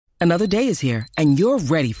Another day is here, and you're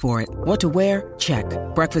ready for it. What to wear? Check.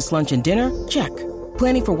 Breakfast, lunch, and dinner? Check.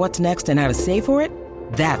 Planning for what's next and how to save for it?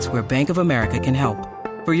 That's where Bank of America can help.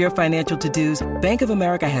 For your financial to-dos, Bank of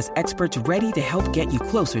America has experts ready to help get you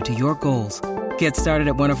closer to your goals. Get started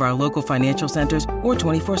at one of our local financial centers or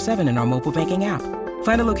 24/7 in our mobile banking app.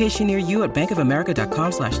 Find a location near you at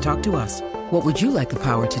bankofamerica.com/talktous. What would you like the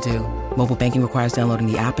power to do? Mobile banking requires downloading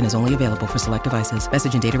the app and is only available for select devices.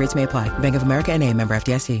 Message and data rates may apply. Bank of America N.A., member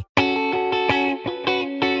FDIC.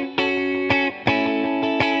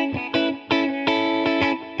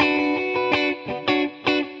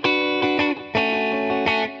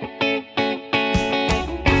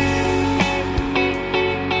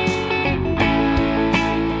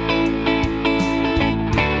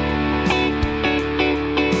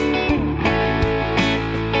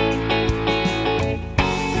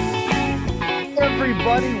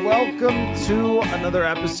 Welcome to another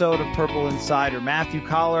episode of Purple Insider. Matthew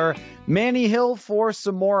Collar, Manny Hill for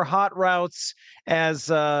some more hot routes as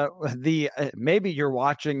maybe you're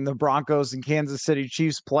watching the Broncos and Kansas City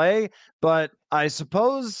Chiefs play, but I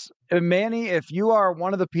suppose, Manny, if you are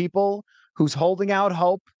one of the people who's holding out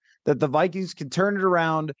hope that the Vikings can turn it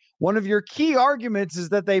around, one of your key arguments is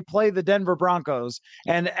that they play the Denver Broncos.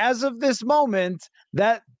 And as of this moment,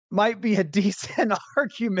 that might be a decent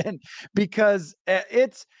argument because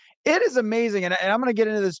it is amazing. And I'm going to get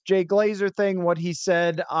into this Jay Glazer thing, what he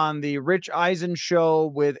said on the Rich Eisen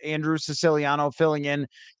show with Andrew Siciliano filling in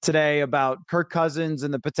today about Kirk Cousins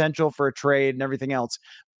and the potential for a trade and everything else.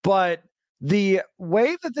 But the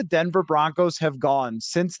way that the Denver Broncos have gone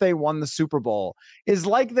since they won the Super Bowl is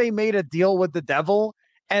like they made a deal with the devil.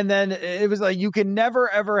 And then it was like, you can never,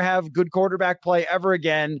 ever have good quarterback play ever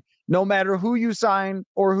again, no matter who you sign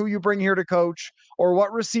or who you bring here to coach or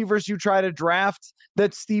what receivers you try to draft,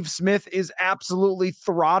 that Steve Smith is absolutely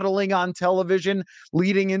throttling on television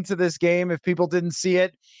leading into this game. If people didn't see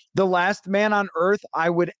it, the last man on earth I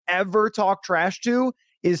would ever talk trash to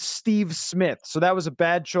is Steve Smith. So that was a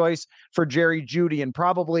bad choice for Jerry Jeudy and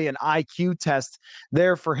probably an IQ test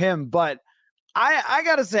there for him. But I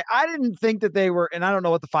got to say, I didn't think that they were, and I don't know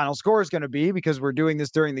what the final score is going to be because we're doing this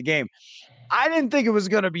during the game. I didn't think it was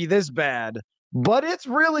going to be this bad, but it's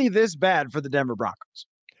really this bad for the Denver Broncos.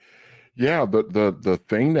 Yeah, the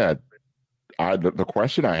thing that the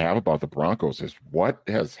question I have about the Broncos is what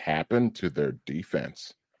has happened to their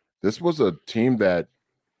defense? This was a team that,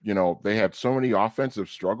 they had so many offensive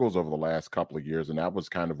struggles over the last couple of years, and that was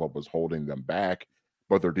kind of what was holding them back.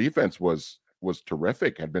 But their defense was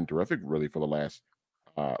terrific, had been terrific really for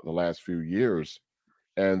the last few years.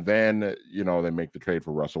 And then, they make the trade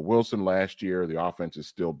for Russell Wilson last year. The offense is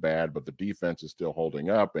still bad, but the defense is still holding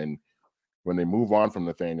up. And when they move on from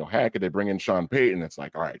Nathaniel Hackett, they bring in Sean Payton. It's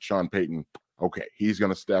like, all right, Sean Payton, okay, he's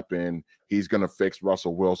going to step in. He's going to fix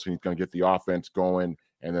Russell Wilson. He's going to get the offense going,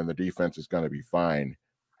 and then the defense is going to be fine.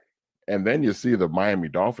 And then you see the Miami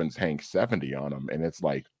Dolphins hang 70 on them, and it's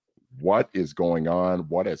like, what is going on?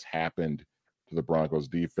 What has happened to the Broncos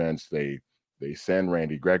defense? They send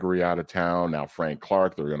Randy Gregory out of town. Now Frank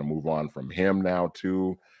Clark, they're going to move on from him now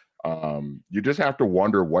too. You just have to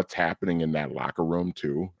wonder what's happening in that locker room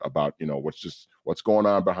too about, what's going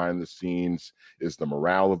on behind the scenes. Is the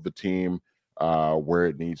morale of the team where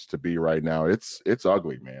it needs to be right now? It's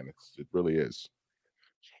ugly, man. It really is.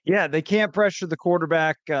 Yeah, they can't pressure the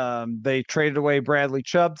quarterback. They traded away Bradley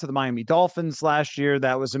Chubb to the Miami Dolphins last year.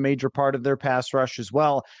 That was a major part of their pass rush as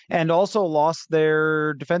well. And also lost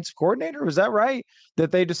their defensive coordinator. Was that right?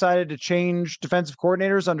 That they decided to change defensive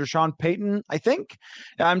coordinators under Sean Payton, I think.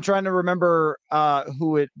 I'm trying to remember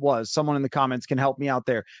who it was. Someone in the comments can help me out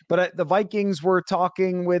there. But the Vikings were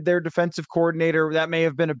talking with their defensive coordinator. That may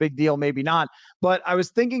have been a big deal, maybe not. But I was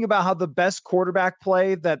thinking about how the best quarterback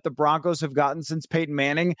play that the Broncos have gotten since Peyton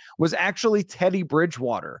Manning was actually Teddy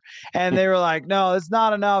Bridgewater. And they were like, no, it's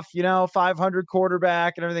not enough, 500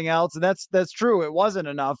 quarterback and everything else. And that's true. It wasn't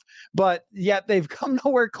enough, but yet they've come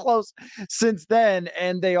nowhere close since then.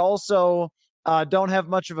 And they also don't have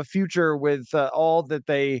much of a future with all that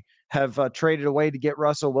they have traded away to get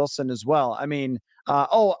Russell Wilson as well. I mean,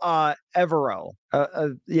 Evero.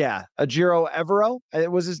 Ajiro Evero,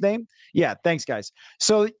 it was his name. Yeah, thanks, guys.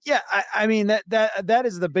 So, yeah, I mean, that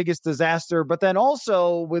is the biggest disaster. But then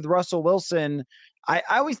also with Russell Wilson, I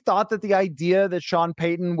always thought that the idea that Sean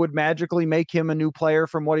Payton would magically make him a new player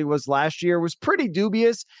from what he was last year was pretty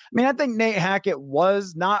dubious. I mean, I think Nate Hackett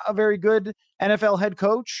was not a very good NFL head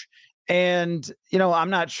coach. And, I'm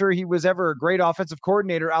not sure he was ever a great offensive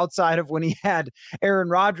coordinator outside of when he had Aaron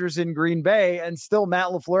Rodgers in Green Bay, and still Matt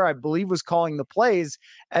LaFleur, I believe, was calling the plays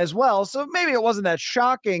as well. So maybe it wasn't that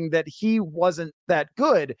shocking that he wasn't that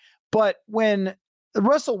good. But when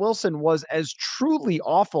Russell Wilson was as truly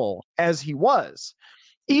awful as he was,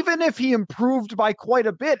 even if he improved by quite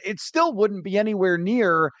a bit, it still wouldn't be anywhere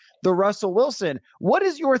near the Russell Wilson. What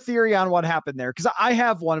is your theory on what happened there? Because I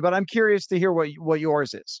have one, but I'm curious to hear what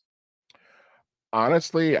yours is.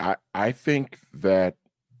 Honestly, I think that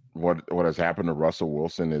what has happened to Russell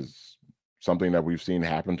Wilson is something that we've seen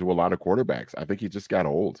happen to a lot of quarterbacks. I think he just got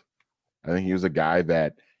old. I think he was a guy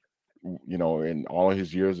that, in all of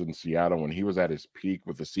his years in Seattle, when he was at his peak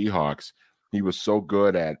with the Seahawks, he was so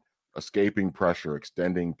good at escaping pressure,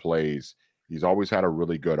 extending plays. He's always had a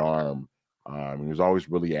really good arm. He was always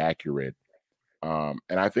really accurate. And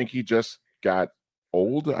I think he just got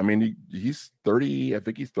old. I mean, he's 30. I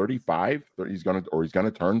think he's 35. He's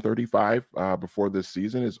gonna turn 35 before this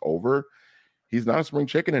season is over. He's not a spring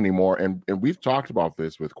chicken anymore. And we've talked about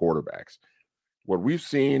this with quarterbacks. What we've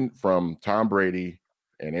seen from Tom Brady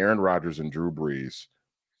and Aaron Rodgers and Drew Brees,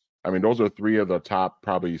 I mean, those are three of the top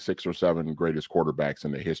probably 6 or 7 greatest quarterbacks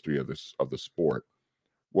in the history of the sport.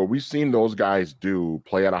 What we've seen those guys do,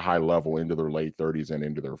 play at a high level into their late 30s and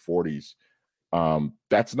into their 40s,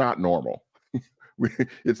 that's not normal.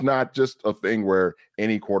 It's not just a thing where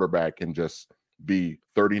any quarterback can just be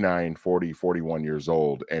 39, 40, 41 years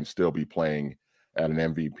old and still be playing at an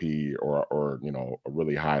MVP or a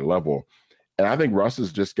really high level. And I think Russ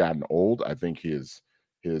has just gotten old. I think his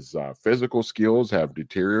physical skills have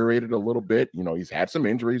deteriorated a little bit. He's had some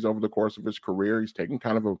injuries over the course of his career. He's taken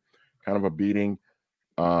kind of a beating.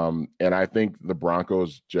 And I think the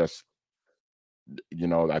Broncos just,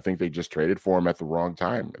 I think they just traded for him at the wrong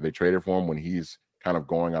time. They traded for him when he's kind of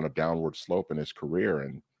going on a downward slope in his career.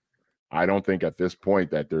 And I don't think at this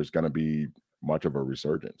point that there's going to be much of a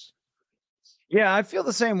resurgence. Yeah, I feel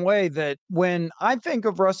the same way, that when I think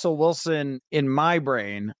of Russell Wilson in my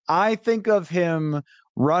brain, I think of him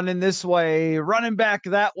running this way, running back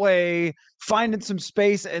that way, finding some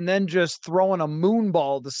space, and then just throwing a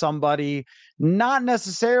moonball to somebody, not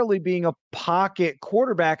necessarily being a pocket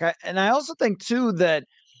quarterback. And I also think, too, that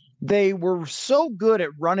they were so good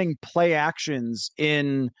at running play actions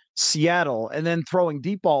in Seattle and then throwing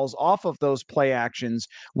deep balls off of those play actions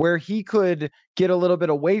where he could get a little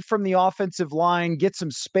bit away from the offensive line, get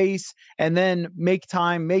some space, and then make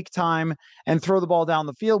time and throw the ball down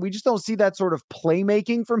the field. We just don't see that sort of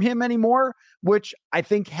playmaking from him anymore, which I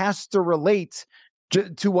think has to relate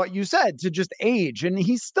to what you said, to just age. And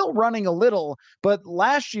he's still running a little, but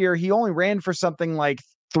last year he only ran for something like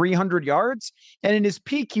 300 yards. And in his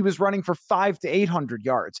peak, he was running for 500 to 800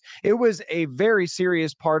 yards. It was a very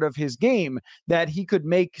serious part of his game that he could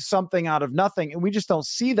make something out of nothing. And we just don't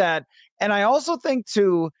see that. And I also think,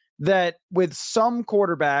 too, that with some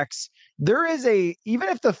quarterbacks, there is even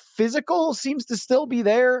if the physical seems to still be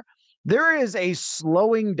there is a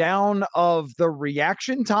slowing down of the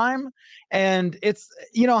reaction time. And it's,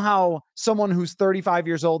 how someone who's 35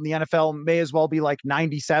 years old in the NFL may as well be like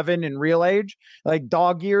 97 in real age, like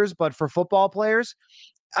dog years, but for football players.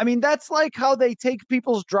 I mean, that's like how they take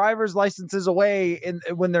people's driver's licenses away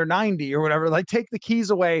when they're 90 or whatever, like take the keys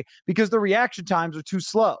away because the reaction times are too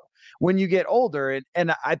slow when you get older.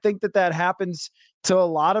 And I think that happens to a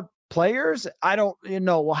lot of players. I don't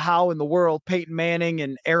know how in the world Peyton Manning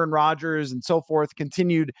and Aaron Rodgers and so forth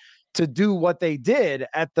continued to do what they did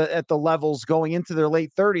at the levels going into their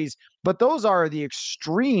late 30s, but those are the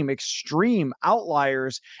extreme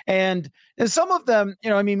outliers. And some of them,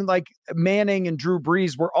 like Manning and Drew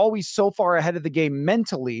Brees were always so far ahead of the game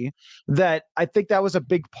mentally that I think that was a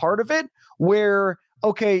big part of it, where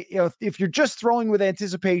okay, if you're just throwing with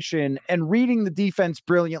anticipation and reading the defense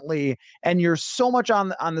brilliantly, and you're so much on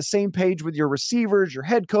the same page with your receivers, your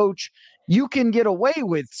head coach, you can get away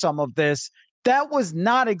with some of this. That was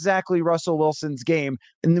not exactly Russell Wilson's game.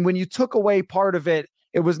 And when you took away part of it,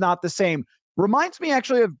 it was not the same. Reminds me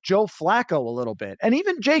actually of Joe Flacco a little bit, and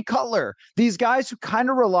even Jay Cutler, these guys who kind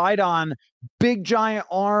of relied on big giant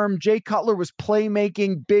arm. Jay Cutler was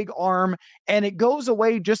playmaking, big arm, and it goes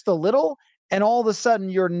away just a little. And all of a sudden,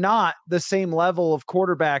 you're not the same level of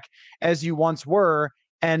quarterback as you once were.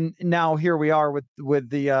 And now here we are with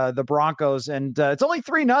the Broncos, and it's only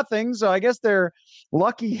 3-0. So I guess they're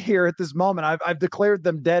lucky here at this moment. I've declared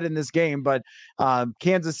them dead in this game, but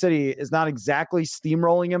Kansas City is not exactly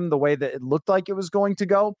steamrolling them the way that it looked like it was going to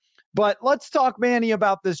go. But let's talk, Manny,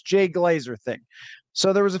 about this Jay Glazer thing.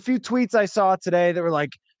 So there was a few tweets I saw today that were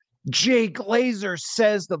like, Jay Glazer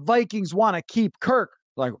says the Vikings want to keep Kirk.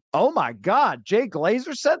 Like, oh my God, Jay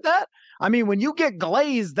Glazer said that? I mean, when you get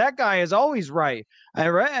glazed, that guy is always right.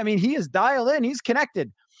 Right? I mean, he is dialed in. He's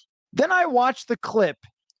connected. Then I watched the clip,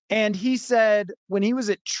 And he said when he was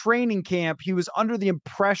at training camp, he was under the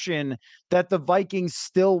impression that the Vikings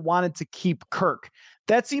still wanted to keep Kirk.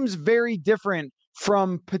 That seems very different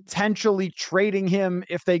from potentially trading him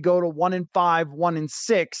if they go to 1-5,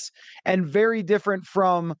 1-6, and very different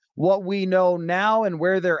from what we know now and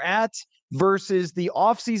where they're at versus the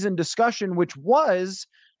offseason discussion, which was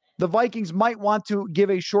the Vikings might want to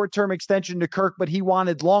give a short-term extension to Kirk, but he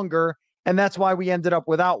wanted longer, and that's why we ended up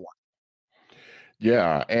without one.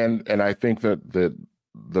 Yeah, and I think that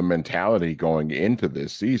the mentality going into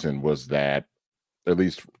this season was that, at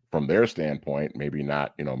least from their standpoint, maybe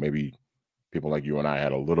not, maybe people like you and I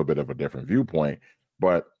had a little bit of a different viewpoint,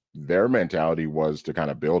 but their mentality was to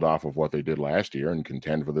kind of build off of what they did last year and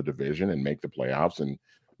contend for the division and make the playoffs and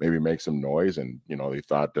maybe make some noise. And, they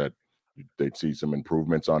thought that they'd see some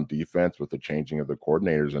improvements on defense with the changing of the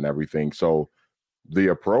coordinators and everything. So the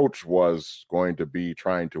approach was going to be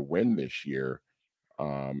trying to win this year.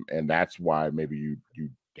 And that's why maybe you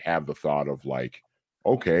have the thought of like,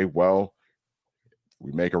 okay, well,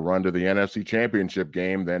 we make a run to the NFC Championship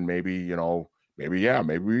game, then maybe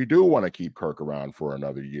we do want to keep Kirk around for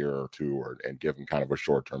another year or two, and give him kind of a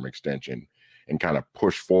short-term extension and kind of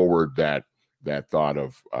push forward that thought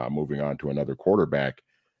of moving on to another quarterback.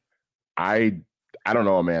 I don't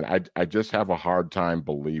know, man. I just have a hard time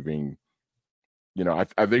believing. I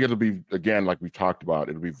think it'll be, again, like we talked about,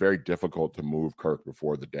 it'll be very difficult to move Kirk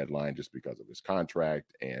before the deadline just because of his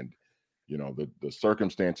contract and the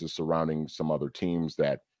circumstances surrounding some other teams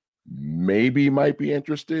that maybe might be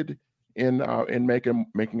interested in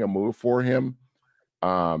making a move for him.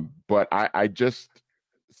 But I just,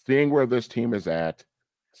 seeing where this team is at,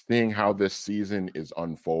 seeing how this season is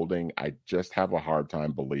unfolding, I just have a hard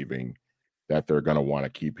time believing that they're going to want to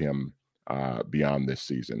keep him beyond this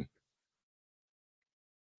season.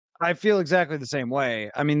 I feel exactly the same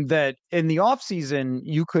way. I mean, that in the offseason,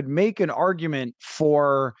 you could make an argument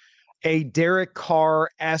for a Derek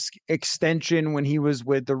Carr-esque extension when he was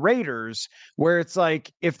with the Raiders, where it's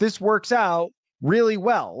like, if this works out really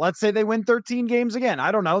well, let's say they win 13 games again.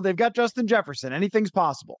 I don't know. They've got Justin Jefferson. Anything's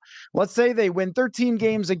possible. Let's say they win 13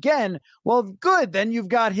 games again. Well, good. Then you've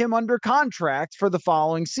got him under contract for the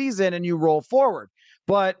following season and you roll forward.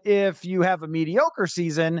 But if you have a mediocre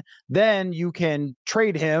season, then you can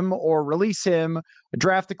trade him or release him,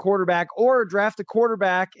 draft a quarterback.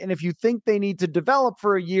 And if you think they need to develop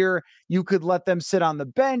for a year, you could let them sit on the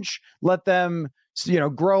bench, let them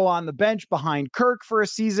grow on the bench behind Kirk for a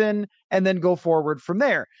season, and then go forward from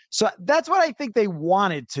there. So that's what I think they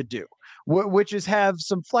wanted to do, which is have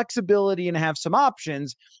some flexibility and have some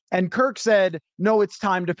options. And Kirk said, no, it's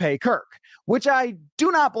time to pay Kirk, which I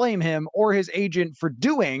do not blame him or his agent for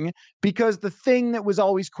doing, because the thing that was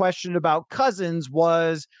always questioned about Cousins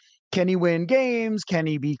was, can he win games? Can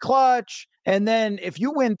he be clutch? And then if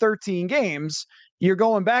you win 13 games, you're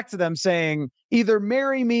going back to them saying, either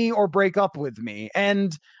marry me or break up with me.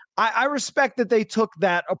 And I respect that they took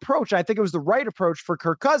that approach. I think it was the right approach for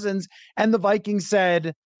Kirk Cousins. And the Vikings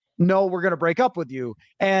said, no, we're going to break up with you.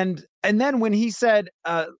 And then when he said,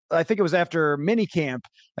 I think it was after minicamp,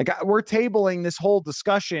 like, we're tabling this whole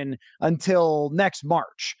discussion until next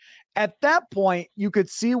March. At that point, you could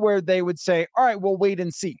see where they would say, all right, we'll wait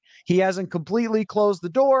and see. He hasn't completely closed the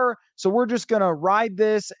door, so we're just going to ride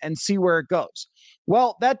this and see where it goes.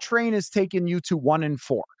 Well, that train has taken you to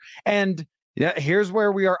 1-4. And here's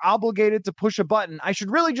where we are obligated to push a button. I should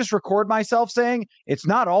really just record myself saying it's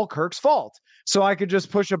not all Kirk's fault, so I could just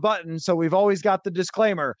push a button. So we've always got the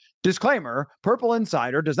disclaimer, Purple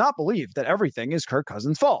Insider does not believe that everything is Kirk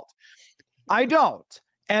Cousins' fault. I don't.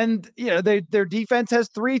 And their defense has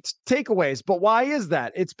 3 takeaways. But why is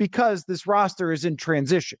that? It's because this roster is in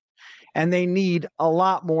transition and they need a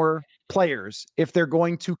lot more players if they're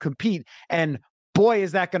going to compete. And boy,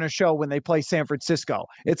 is that going to show when they play San Francisco.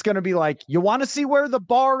 It's going to be like, you want to see where the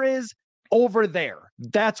bar is? Over there.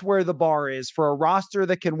 That's where the bar is for a roster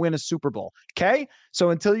that can win a Super Bowl. Okay? So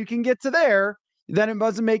until you can get to there, then it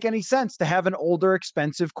doesn't make any sense to have an older,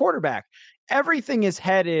 expensive quarterback. Everything is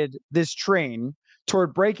headed this train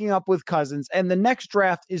toward breaking up with Cousins, and the next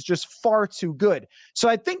draft is just far too good. So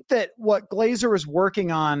I think that what Glazer is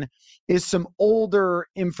working on is some older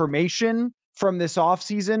information from this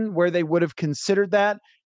offseason where they would have considered that,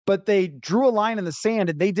 but they drew a line in the sand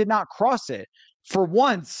and they did not cross it. For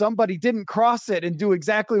once, somebody didn't cross it and do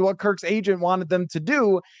exactly what Kirk's agent wanted them to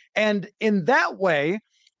do. And in that way,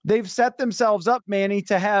 they've set themselves up, Manny,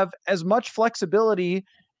 to have as much flexibility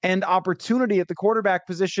and opportunity at the quarterback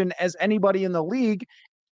position as anybody in the league,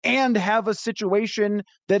 and have a situation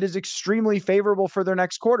that is extremely favorable for their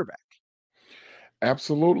next quarterback.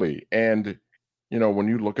 Absolutely. And when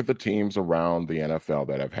you look at the teams around the NFL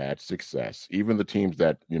that have had success, even the teams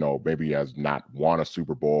that, maybe has not won a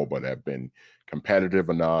Super Bowl, but have been competitive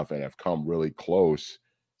enough and have come really close,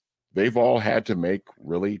 they've all had to make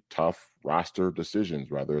really tough roster decisions,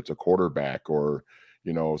 whether it's a quarterback or,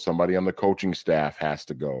 somebody on the coaching staff has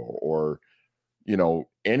to go, or,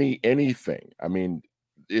 anything. I mean,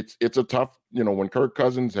 it's a tough, when Kirk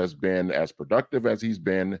Cousins has been as productive as he's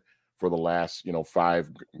been for the last,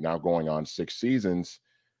 5, now going on 6 seasons,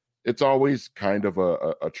 it's always kind of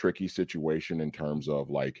a tricky situation in terms of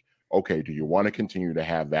like, okay, do you want to continue to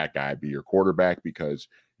have that guy be your quarterback because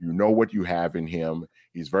you know what you have in him?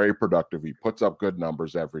 He's very productive. He puts up good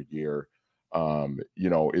numbers every year.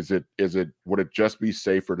 Would it just be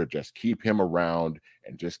safer to just keep him around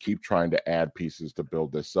and just keep trying to add pieces to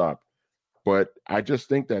build this up? But I just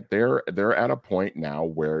think that they're at a point now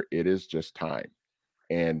where it is just time.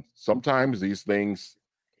 And sometimes these things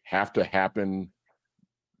have to happen,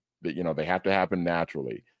 that they have to happen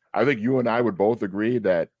naturally. I think you and I would both agree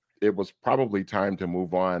that it was probably time to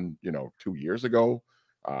move on, 2 years ago,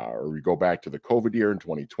 or we go back to the COVID year in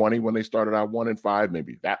 2020 when they started out 1-5.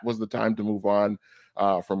 Maybe that was the time to move on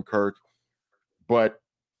from Kirk. But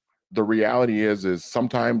the reality is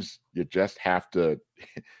sometimes you just have to.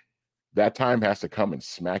 That time has to come and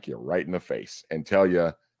smack you right in the face and tell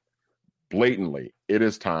you blatantly, it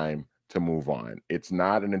is time to move on. It's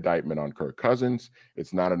not an indictment on Kirk Cousins.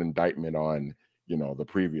 It's not an indictment on, the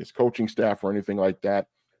previous coaching staff or anything like that.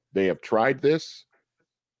 They have tried this.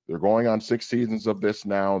 They're going on 6 seasons of this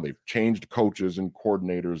now. They've changed coaches and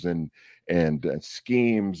coordinators and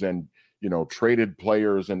schemes and, traded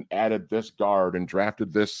players and added this guard and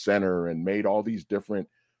drafted this center and made all these different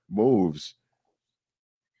moves.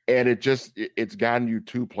 And it's gotten you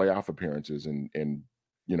 2 playoff appearances in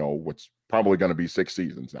what's probably going to be 6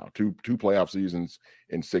 seasons now, two playoff seasons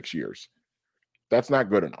in 6 years. That's not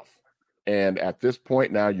good enough. And at this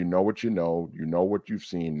point now, what you know what you've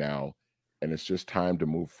seen now, and it's just time to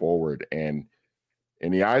move forward. And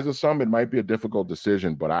in the eyes of some, it might be a difficult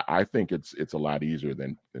decision, but I think it's a lot easier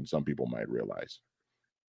than some people might realize.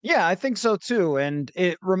 Yeah, I think so too. And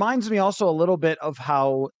it reminds me also a little bit of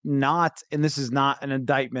how and this is not an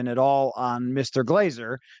indictment at all on Mr.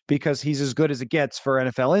 Glazer, because he's as good as it gets for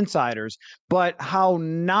NFL insiders, but how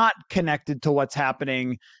not connected to what's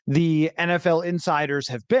happening the NFL insiders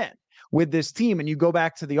have been with this team. And you go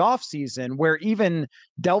back to the offseason where even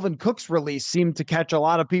Delvin Cook's release seemed to catch a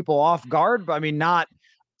lot of people off guard. I mean, not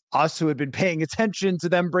us who had been paying attention to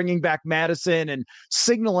them bringing back Madison and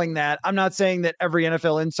signaling that. I'm not saying that every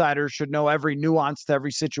NFL insider should know every nuance to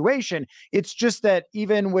every situation. It's just that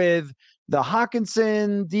even with the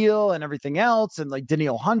Hawkinson deal and everything else, and like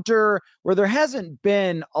Danielle Hunter, where there hasn't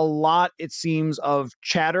been a lot, it seems, of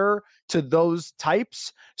chatter to those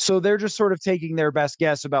types. So they're just sort of taking their best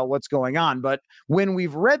guess about what's going on. But when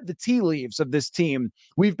we've read the tea leaves of this team,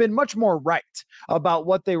 we've been much more right about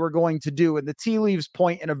what they were going to do. And the tea leaves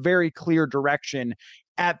point in a very clear direction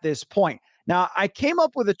at this point. Now, I came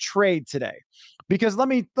up with a trade today because let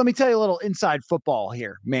me tell you a little inside football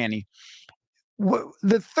here, Manny.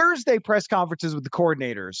 The Thursday press conferences with the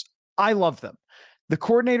coordinators, I love them. The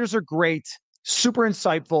coordinators are great, super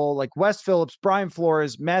insightful, like Wes Phillips, Brian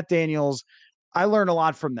Flores, Matt Daniels. I learn a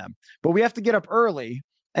lot from them, but we have to get up early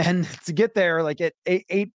and to get there like at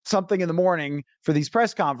 8 something in the morning for these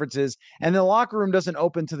press conferences. And the locker room doesn't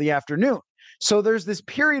open to the afternoon. So there's this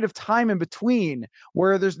period of time in between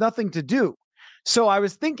where there's nothing to do. So I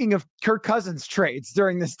was thinking of Kirk Cousins trades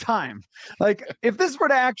during this time. Like if this were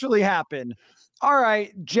to actually happen, all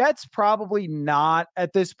right, Jets probably not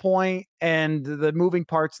at this point, and the moving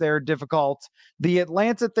parts there are difficult. The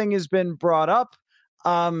Atlanta thing has been brought up.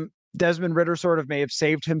 Desmond Ridder sort of may have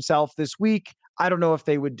saved himself this week. I don't know if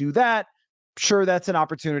they would do that. Sure, that's an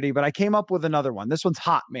opportunity, but I came up with another one. This one's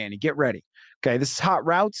hot, Manny. Get ready. Okay, this is hot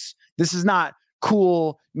routes. This is not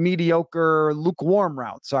cool, mediocre, lukewarm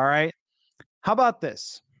routes, all right? How about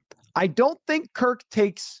this? I don't think Kirk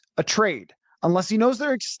takes a trade unless he knows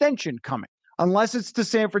their extension coming. Unless it's to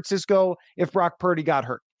San Francisco if Brock Purdy got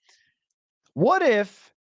hurt. What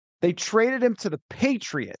if they traded him to the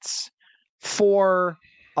Patriots for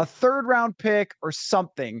a 3rd round pick or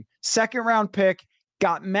something, 2nd round pick,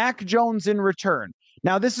 got Mac Jones in return?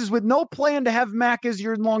 Now, this is with no plan to have Mac as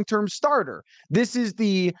your long-term starter. This is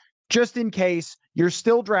the just in case you're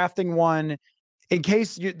still drafting one, in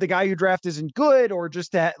case the guy you draft isn't good, or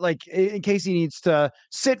just to, like in case he needs to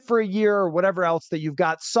sit for a year or whatever else, that you've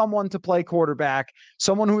got someone to play quarterback,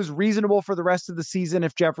 someone who is reasonable for the rest of the season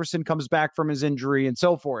if Jefferson comes back from his injury and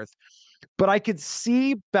so forth. But I could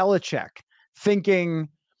see Belichick thinking,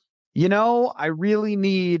 I really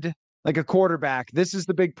need like a quarterback. This is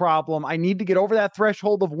the big problem. I need to get over that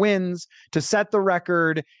threshold of wins to set the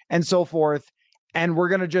record and so forth. And we're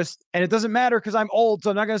going to and it doesn't matter because I'm old, so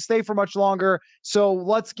I'm not going to stay for much longer. So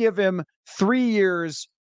let's give him 3 years,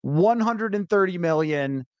 130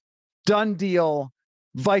 million, done deal.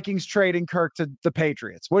 Vikings trading Kirk to the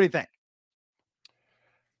Patriots. What do you think?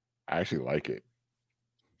 I actually like it.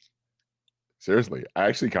 Seriously, I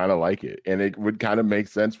actually kind of like it. And it would kind of make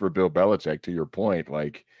sense for Bill Belichick, to your point.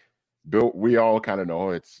 Like, Bill, we all kind of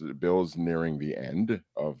know Bill's nearing the end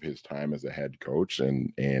of his time as a head coach,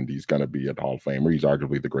 and he's going to be a Hall of Famer. He's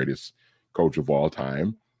arguably the greatest coach of all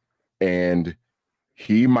time. And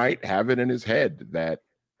he might have it in his head that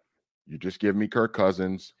you just give me Kirk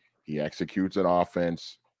Cousins. He executes an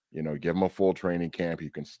offense, give him a full training camp. He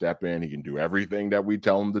can step in. He can do everything that we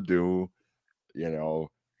tell him to do,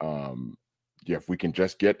 if we can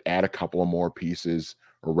just add a couple of more pieces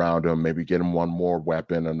around him, maybe get him one more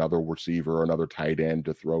weapon, another receiver, another tight end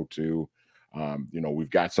to throw to.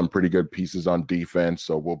 We've got some pretty good pieces on defense,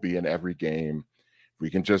 so we'll be in every game.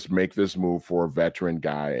 We can just make this move for a veteran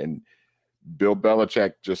guy. And Bill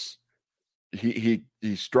Belichick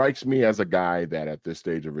he strikes me as a guy that at this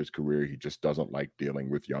stage of his career, he just doesn't like dealing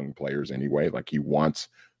with young players anyway. Like, he wants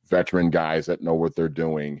veteran guys that know what they're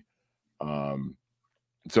doing.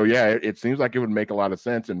 So yeah, it seems like it would make a lot of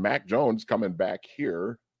sense. And Mac Jones coming back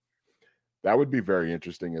here, that would be very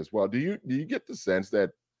interesting as well. Do you get the sense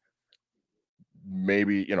that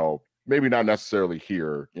maybe not necessarily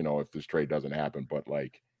here, if this trade doesn't happen, but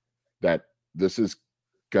like that this is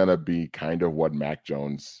gonna be kind of what Mac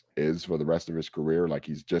Jones is for the rest of his career? Like,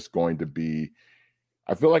 he's just going to be,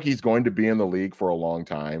 I feel like he's going to be in the league for a long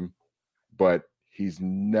time, but he's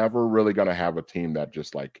never really going to have a team that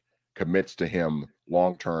just like commits to him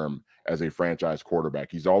long-term as a franchise quarterback.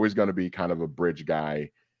 He's always going to be kind of a bridge guy.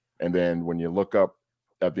 And then when you look up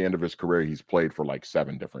at the end of his career, he's played for like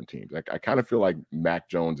 7 different teams. I kind of feel like Mac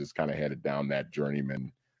Jones is kind of headed down that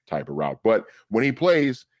journeyman type of route. But when he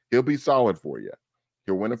plays, he'll be solid for you.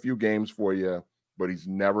 He'll win a few games for you, but he's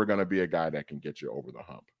never going to be a guy that can get you over the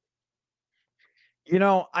hump.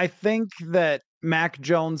 I think that Mac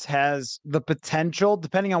Jones has the potential,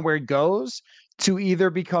 depending on where he goes, to either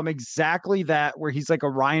become exactly that, where he's like a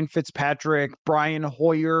Ryan Fitzpatrick, Brian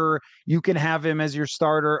Hoyer. You can have him as your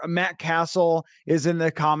starter. Matt Castle is in the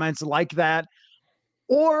comments like that.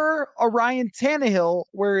 Or a Ryan Tannehill,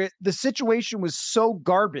 where the situation was so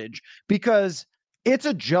garbage because it's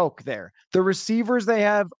a joke there. The receivers they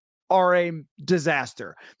have are a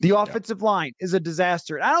disaster. The offensive line is a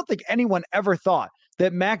disaster. And I don't think anyone ever thought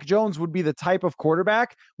that Mac Jones would be the type of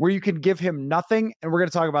quarterback where you could give him nothing. And we're going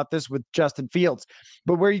to talk about this with Justin Fields,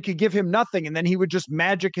 but where you could give him nothing and then he would just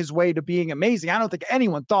magic his way to being amazing. I don't think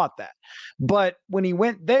anyone thought that. But when he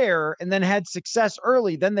went there and then had success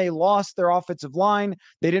early, then they lost their offensive line.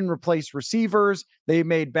 They didn't replace receivers. They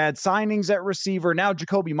made bad signings at receiver. Now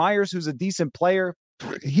Jacoby Myers, who's a decent player,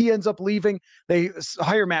 he ends up leaving. They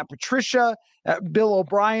hire Matt Patricia, Bill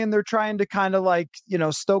O'Brien. They're trying to kind of like,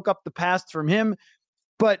 stoke up the past from him.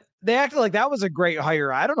 But they acted like that was a great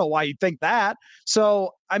hire. I don't know why you think that.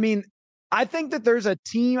 So, I mean, I think that there's a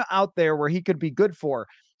team out there where he could be good for.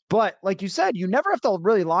 But like you said, you never have to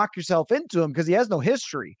really lock yourself into him because he has no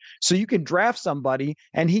history. So you can draft somebody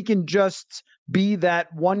and he can just be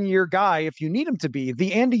that 1-year guy if you need him to be,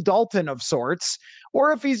 the Andy Dalton of sorts.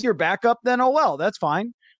 Or if he's your backup, then oh well, that's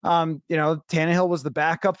fine. Tannehill was the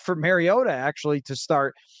backup for Mariota actually to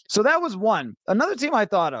start. So that was one. Another team I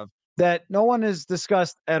thought of that no one has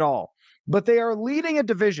discussed at all, but they are leading a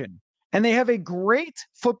division and they have a great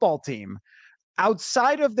football team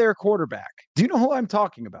outside of their quarterback. Do you know who I'm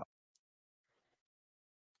talking about?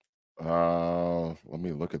 Let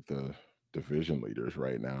me look at the division leaders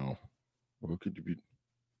right now. Who could you be?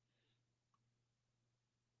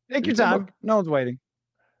 Take your time. No one's waiting.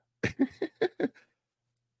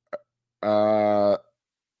 Are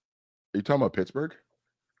you talking about Pittsburgh?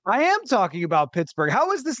 I am talking about Pittsburgh.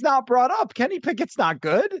 How is this not brought up? Kenny Pickett's not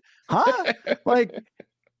good, huh? Like,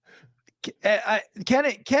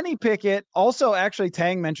 Kenny Pickett. Also, actually,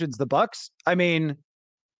 Tang mentions the Bucks. I mean,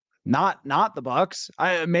 not the Bucks.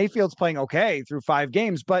 Mayfield's playing okay through 5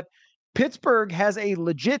 games, but Pittsburgh has a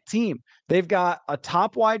legit team. They've got a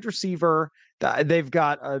top wide receiver. They've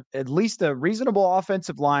got at least a reasonable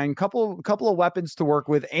offensive line, couple of weapons to work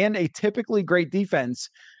with, and a typically great defense.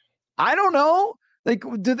 I don't know. Like,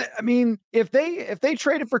 if they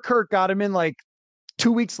traded for Kirk, got him in like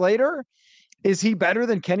 2 weeks later, is he better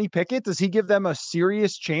than Kenny Pickett? Does he give them a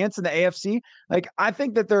serious chance in the AFC? Like, I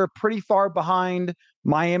think that they're pretty far behind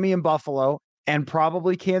Miami and Buffalo and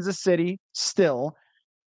probably Kansas City still.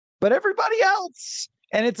 But everybody else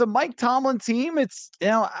and it's a Mike Tomlin team. It's,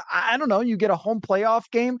 I don't know, you get a home playoff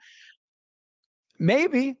game.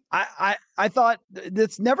 Maybe. I thought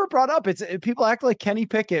that's never brought up. People act like Kenny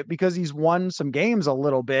Pickett, because he's won some games a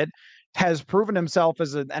little bit, has proven himself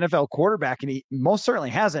as an NFL quarterback, and he most certainly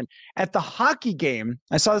hasn't. At the hockey game,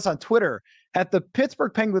 I saw this on Twitter, at the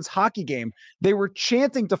Pittsburgh Penguins hockey game, they were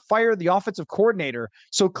chanting to fire the offensive coordinator.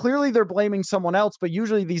 So clearly they're blaming someone else, but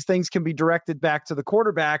usually these things can be directed back to the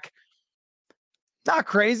quarterback. Not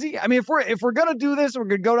crazy. I mean, if we're gonna do this, we're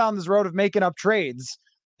gonna go down this road of making up trades.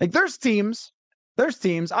 Like there's teams.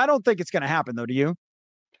 I don't think it's gonna happen though. Do you?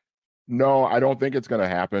 No, I don't think it's gonna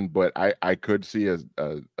happen, but I could see a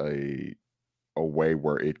way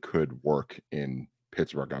where it could work in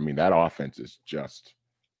Pittsburgh. I mean, that offense is just.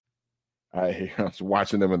 I was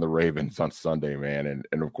watching them in the Ravens on Sunday, man,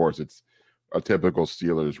 and of course it's a typical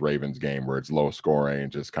Steelers-Ravens game where it's low scoring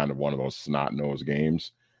and just kind of one of those snot-nosed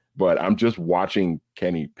games. But I'm just watching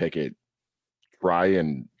Kenny Pickett try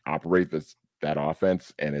and operate that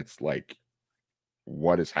offense, and it's like,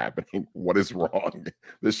 what is happening? What is wrong?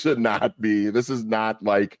 This is not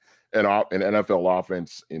like an NFL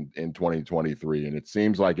offense in 2023. And it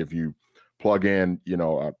seems like if you plug in,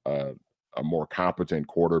 a more competent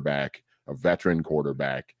quarterback, a veteran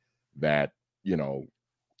quarterback, that,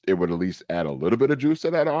 it would at least add a little bit of juice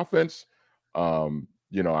to that offense. I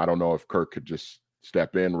don't know if Kirk could just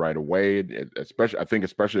step in right away,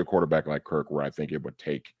 especially a quarterback like Kirk, where I think it would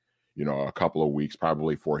take, a couple of weeks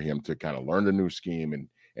probably for him to kind of learn the new scheme and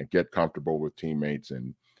get comfortable with teammates,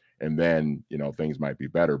 and then, things might be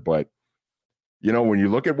better. But, when you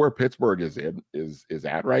look at where Pittsburgh is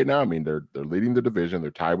at right now, I mean, they're leading the division.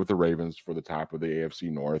 They're tied with the Ravens for the top of the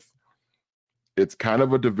AFC North. It's kind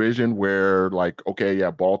of a division where, like, okay, yeah,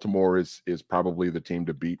 Baltimore is probably the team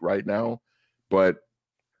to beat right now, but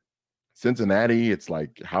Cincinnati, it's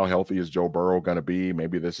like, how healthy is Joe Burrow going to be?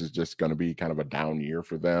 Maybe this is just going to be kind of a down year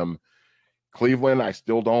for them. Cleveland, I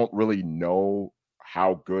still don't really know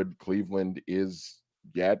how good Cleveland is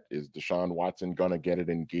yet. Is Deshaun Watson going to get it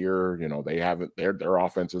in gear? They haven't. Their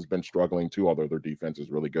offense has been struggling too, although their defense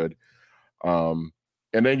is really good. And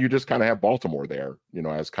then you just kind of have Baltimore there,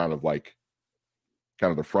 as kind of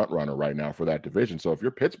the front runner right now for that division. So if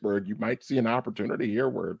you're Pittsburgh, you might see an opportunity here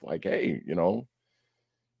where it's like, hey,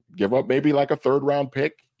 give up maybe like a 3rd round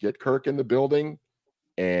pick, get Kirk in the building.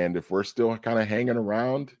 And if we're still kind of hanging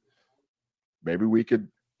around, maybe we could,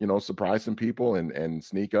 surprise some people and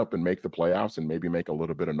sneak up and make the playoffs and maybe make a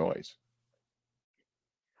little bit of noise.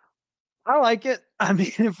 I like it. I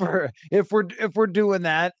mean, if we're doing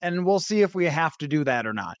that, and we'll see if we have to do that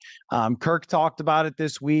or not. Kirk talked about it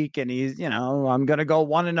this week, and he's, I'm going to go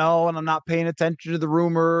 1-0, and I'm not paying attention to the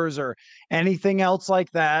rumors or anything else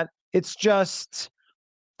like that. It's just,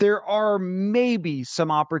 there are maybe some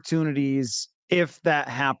opportunities if that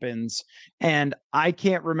happens. And I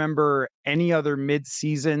can't remember any other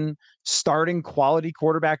midseason starting quality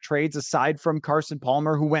quarterback trades aside from Carson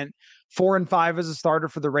Palmer, who went 4-5 as a starter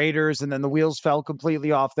for the Raiders, and then the wheels fell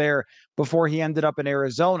completely off there before he ended up in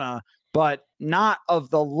Arizona, but not of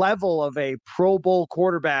the level of a Pro Bowl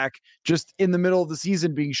quarterback just in the middle of the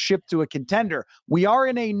season being shipped to a contender. We are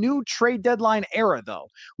in a new trade deadline era, though,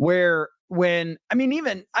 where I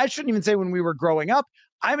shouldn't even say when we were growing up.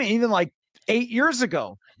 I mean, even like 8 years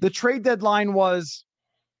ago, the trade deadline was,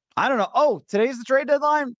 I don't know. Oh, today's the trade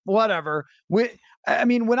deadline? Whatever. When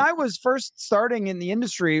I was first starting in the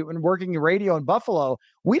industry and working in radio in Buffalo,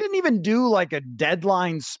 we didn't even do like a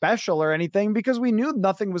deadline special or anything because we knew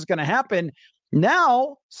nothing was going to happen.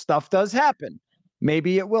 Now stuff does happen.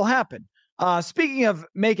 Maybe it will happen. Speaking of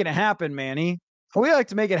making it happen, Manny, we like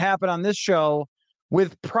to make it happen on this show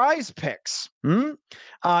with Prize Picks.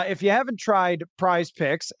 If you haven't tried Prize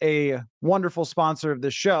Picks, a wonderful sponsor of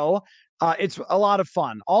the show, it's a lot of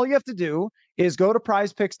fun. All you have to do is go to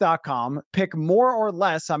prizepicks.com, pick more or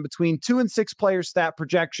less on between 2 and 6 player stat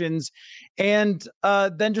projections, and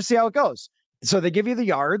then just see how it goes. So they give you the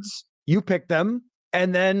yards, you pick them,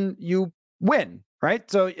 and then you win, right?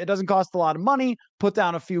 So it doesn't cost a lot of money. Put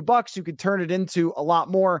down a few bucks. You can turn it into a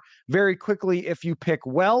lot more very quickly if you pick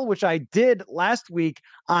well, which I did last week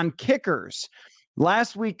on kickers.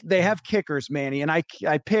 Last week, they have kickers, Manny, and I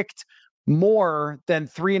picked more than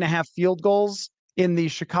 3.5 field goals in the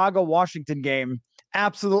Chicago-Washington game.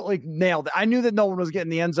 Absolutely nailed it. I knew that no one was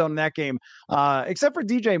getting the end zone in that game, except for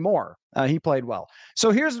DJ Moore. He played well.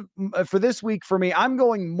 So here's for this week for me, I'm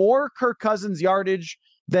going more Kirk Cousins yardage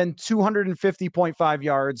than 250.5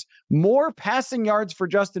 yards, more passing yards for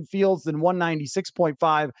Justin Fields than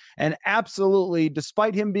 196.5. And absolutely,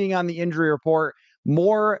 despite him being on the injury report,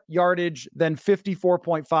 more yardage than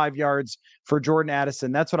 54.5 yards for Jordan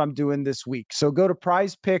Addison. That's what I'm doing this week. So go to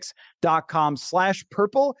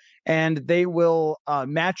prizepicks.com/purple and they will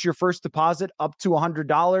match your first deposit up to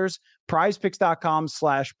 $100.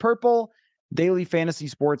 Prizepicks.com/purple. Daily fantasy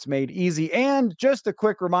sports made easy. And just a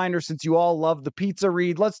quick reminder, since you all love the pizza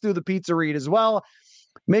read, let's do the pizza read as well.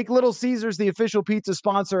 Make Little Caesars the official pizza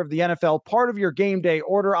sponsor of the NFL part of your game day.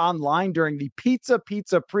 Order online during the Pizza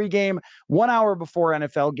pregame 1 hour before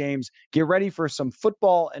NFL games. Get ready for some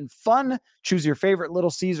football and fun. Choose your favorite Little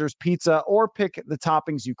Caesars pizza or pick the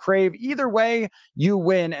toppings you crave. Either way, you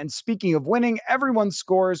win. And speaking of winning, everyone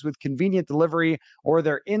scores with convenient delivery or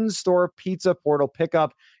their in-store pizza portal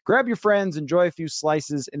pickup. Grab your friends, enjoy a few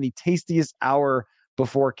slices in the tastiest hour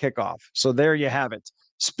before kickoff. So there you have it.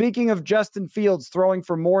 Speaking of Justin Fields throwing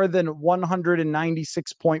for more than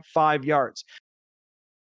 196.5 yards.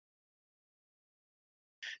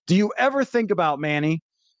 Do you ever think about, Manny,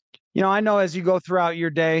 I know as you go throughout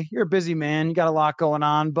your day, you're a busy man, you got a lot going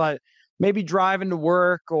on, but maybe driving to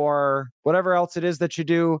work or whatever else it is that you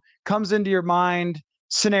do comes into your mind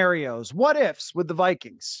scenarios, what ifs with the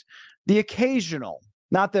Vikings, the occasional,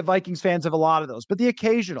 not that Vikings fans have a lot of those, but the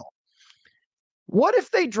occasional. What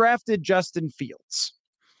if they drafted Justin Fields?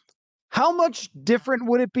 How much different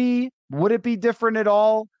would it be? Would it be different at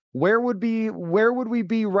all? Where would we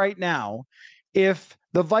be right now if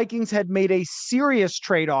the Vikings had made a serious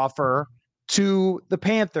trade offer to the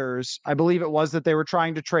Panthers? I believe it was that they were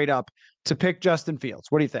trying to trade up to pick Justin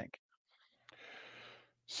Fields. What do you think?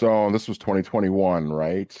 So this was 2021,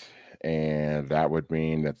 right? And that would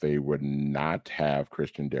mean that they would not have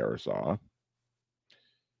Christian Darrisaw.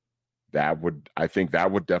 I think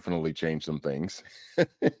that would definitely change some things.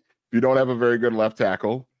 If you don't have a very good left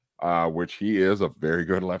tackle, which he is a very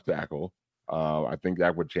good left tackle, I think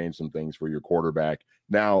that would change some things for your quarterback.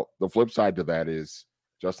 Now, the flip side to that is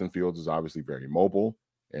Justin Fields is obviously very mobile,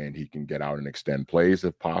 and he can get out and extend plays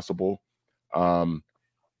if possible. I don't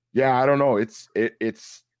know.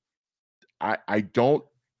 I don't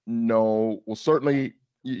know. Well, certainly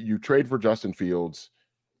you trade for Justin Fields,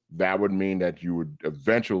 that would mean that you would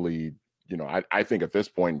eventually, I think at this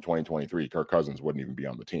point in 2023, Kirk Cousins wouldn't even be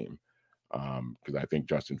on the team because I think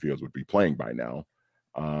Justin Fields would be playing by now.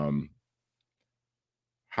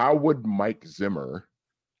 How would Mike Zimmer,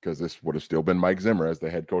 because this would have still been Mike Zimmer as the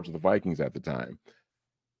head coach of the Vikings at the time.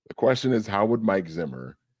 The question is, how would Mike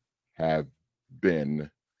Zimmer have been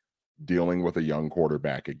dealing with a young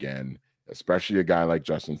quarterback again, especially a guy like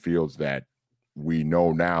Justin Fields that we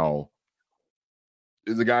know now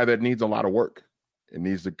is a guy that needs a lot of work and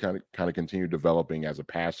needs to kind of continue developing as a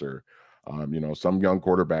passer. Some young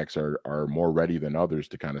quarterbacks are more ready than others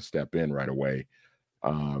to kind of step in right away.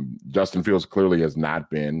 Justin Fields clearly has not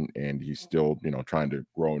been, and he's still, trying to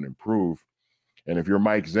grow and improve. And if you're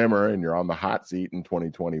Mike Zimmer and you're on the hot seat in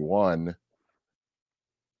 2021,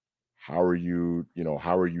 how are you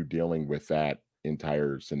dealing with that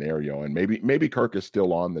entire scenario? And maybe Kirk is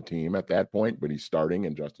still on the team at that point, but he's starting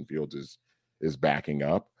and Justin Fields is backing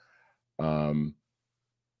up. I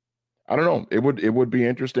don't know. It would be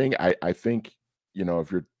interesting. I think,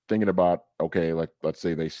 if you're thinking about, okay, like let's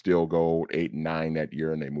say they still go 8-9 that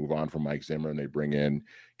year and they move on from Mike Zimmer and they bring in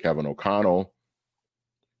Kevin O'Connell,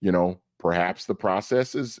 perhaps the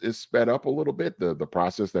process is sped up a little bit. The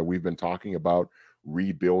process that we've been talking about,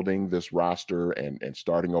 rebuilding this roster and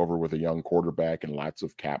starting over with a young quarterback and lots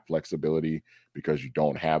of cap flexibility because you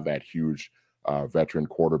don't have that huge veteran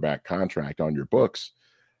quarterback contract on your books.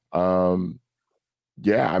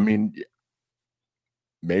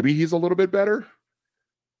 Maybe he's a little bit better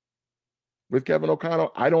with Kevin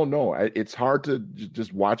O'Connell. I don't know. It's hard to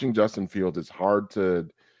just watching Justin Fields. It's hard to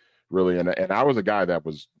really, and I was a guy that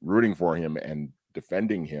was rooting for him and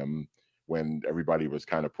defending him when everybody was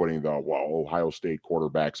kind of putting Ohio State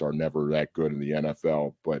quarterbacks are never that good in the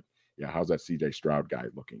NFL. But yeah, how's that CJ Stroud guy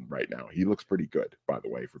looking right now? He looks pretty good, by the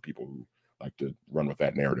way, for people who like to run with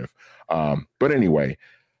that narrative. But anyway,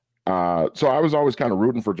 so I was always kind of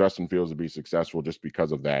rooting for Justin Fields to be successful just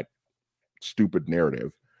because of that stupid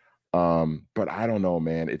narrative. But I don't know,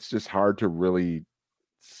 man. It's just hard to really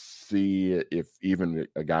see if even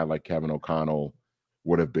a guy like Kevin O'Connell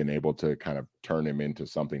would have been able to kind of turn him into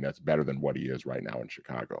something that's better than what he is right now in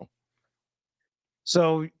Chicago.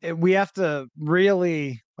 So we have to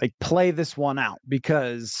really play this one out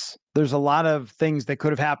because there's a lot of things that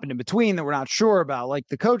could have happened in between that we're not sure about, like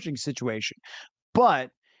the coaching situation. But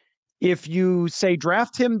if you say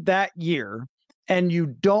draft him that year and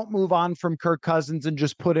you don't move on from Kirk Cousins and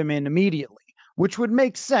just put him in immediately, which would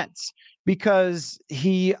make sense because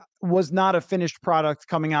he was not a finished product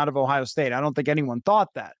coming out of Ohio State. I don't think anyone thought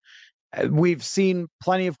that. We've seen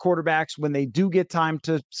plenty of quarterbacks when they do get time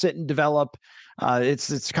to sit and develop.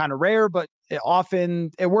 It's kind of rare, but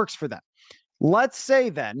often it works for them. Let's say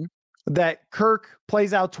then that Kirk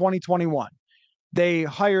plays out 2021. They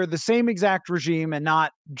hire the same exact regime and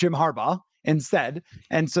not Jim Harbaugh instead.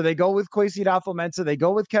 And so they go with Kwesi Adolfo-Mensah, they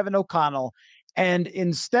go with Kevin O'Connell. And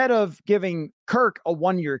instead of giving Kirk a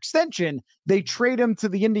 1-year extension, they trade him to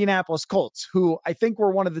the Indianapolis Colts, who I think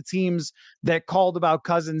were one of the teams that called about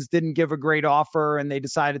Cousins, didn't give a great offer, and they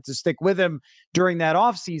decided to stick with him during that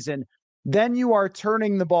offseason. Then you are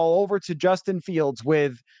turning the ball over to Justin Fields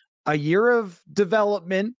with a year of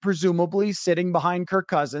development, presumably sitting behind Kirk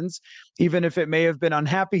Cousins, even if it may have been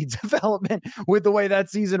unhappy development with the way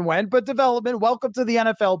that season went, but development. Welcome to the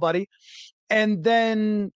NFL, buddy. And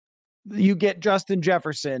then you get Justin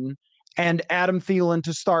Jefferson and Adam Thielen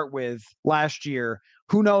to start with last year.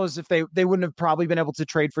 Who knows if they wouldn't have probably been able to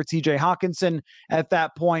trade for TJ Hawkinson at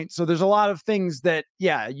that point. So there's a lot of things that,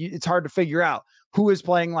 it's hard to figure out who is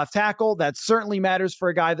playing left tackle. That certainly matters for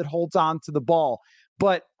a guy that holds on to the ball.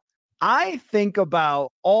 But I think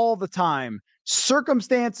about all the time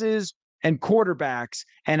circumstances and quarterbacks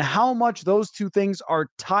and how much those two things are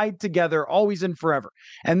tied together always and forever.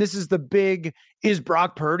 And this is the big, is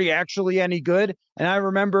Brock Purdy actually any good? And I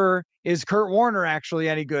remember, is Kurt Warner actually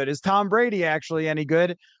any good? Is Tom Brady actually any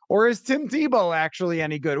good? Or is Tim Tebow actually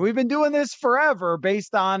any good? We've been doing this forever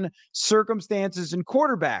based on circumstances and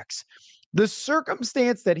quarterbacks. The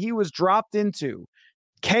circumstance that he was dropped into,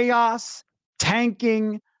 chaos,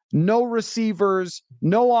 tanking, no receivers,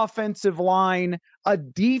 no offensive line, a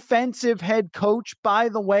defensive head coach, by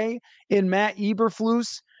the way, in Matt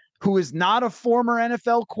Eberflus, who is not a former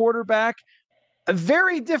NFL quarterback,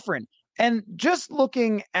 very different. And just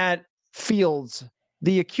looking at Fields,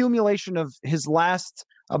 the accumulation of his last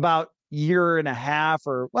about year and a half,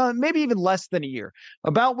 or well, maybe even less than a year,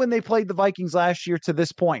 about when they played the Vikings last year to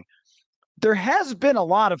this point, there has been a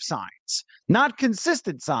lot of signs, not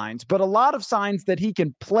consistent signs, but a lot of signs that he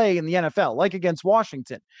can play in the NFL, like against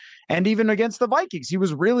Washington and even against the Vikings. He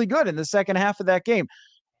was really good in the second half of that game.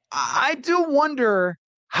 I do wonder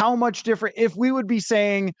how much different, if we would be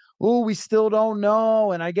saying, oh, we still don't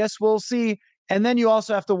know, and I guess we'll see. And then you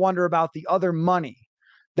also have to wonder about the other money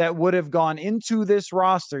that would have gone into this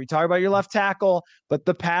roster. You talk about your left tackle, but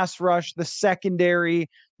the pass rush, the secondary,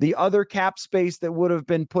 the other cap space that would have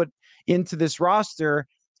been put into this roster.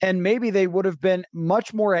 And maybe they would have been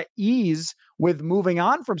much more at ease with moving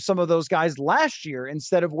on from some of those guys last year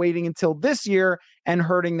instead of waiting until this year and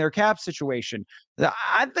hurting their cap situation.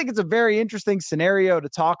 I think it's a very interesting scenario to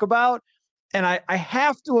talk about. And I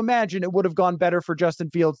have to imagine it would have gone better for Justin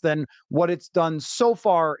Fields than what it's done so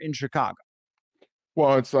far in Chicago.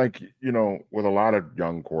 Well, it's like, with a lot of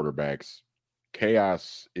young quarterbacks,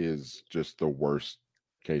 chaos is just the worst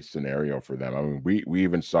case scenario for them. I mean, we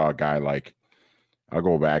even saw a guy like, I'll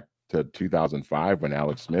go back to 2005 when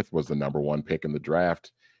Alex Smith was the number 1 pick in the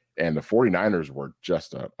draft, and the 49ers were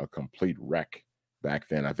just a complete wreck back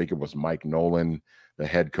then. I think it was Mike Nolan, the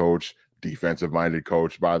head coach, defensive-minded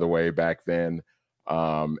coach, by the way, back then.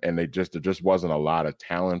 And there just wasn't a lot of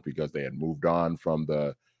talent because they had moved on from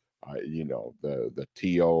the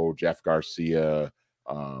T.O., Jeff Garcia,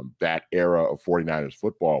 that era of 49ers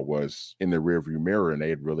football was in the rearview mirror, and they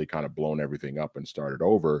had really kind of blown everything up and started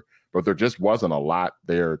over. But there just wasn't a lot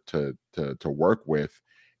there to work with,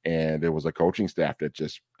 and there was a coaching staff that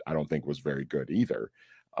just, I don't think, was very good either.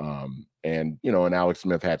 And Alex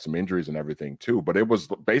Smith had some injuries and everything too. But it was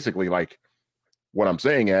basically like, what I'm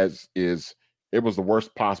saying is it was the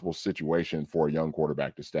worst possible situation for a young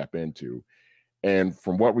quarterback to step into. And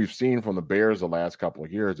from what we've seen from the Bears the last couple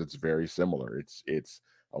of years, it's very similar. It's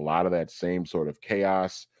a lot of that same sort of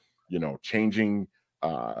chaos, changing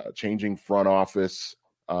front office,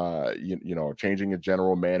 changing a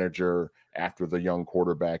general manager after the young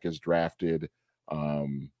quarterback is drafted.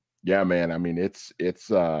 Yeah, man. I mean,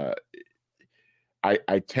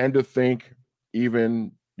 I tend to think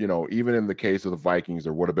even in the case of the Vikings,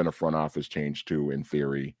 there would have been a front office change too, in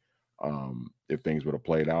theory, if things would have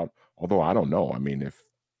played out. Although I don't know. I mean,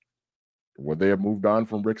 would they have moved on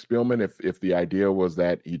from Rick Spielman if the idea was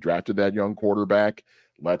that he drafted that young quarterback?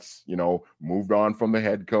 Let's, moved on from the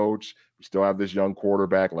head coach. We still have this young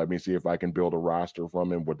quarterback. Let me see if I can build a roster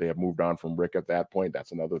from him. Would they have moved on from Rick at that point?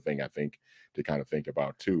 That's another thing I think to kind of think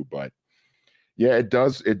about too. But yeah, it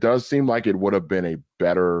does seem like it would have been a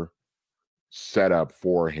better setup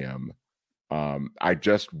for him. I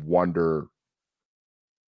just wonder,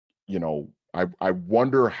 I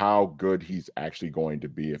wonder how good he's actually going to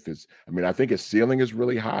be. I think his ceiling is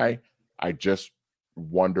really high. I just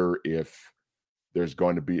wonder if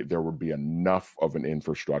there would be enough of an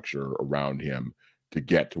infrastructure around him to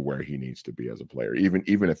get to where he needs to be as a player, even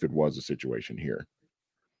if it was a situation here.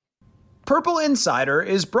 Purple Insider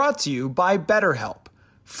is brought to you by BetterHelp.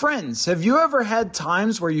 Friends, have you ever had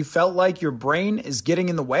times where you felt like your brain is getting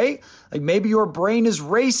in the way? Like maybe your brain is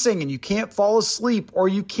racing and you can't fall asleep, or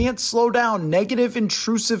you can't slow down negative,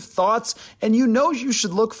 intrusive thoughts, and you know you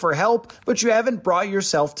should look for help, but you haven't brought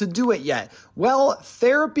yourself to do it yet. Well,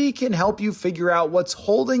 therapy can help you figure out what's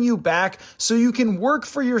holding you back so you can work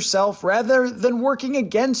for yourself rather than working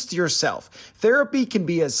against yourself. Therapy can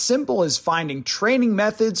be as simple as finding training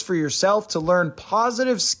methods for yourself to learn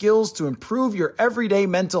positive skills to improve your everyday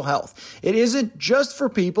mental health. It isn't just for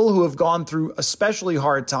people who have gone through especially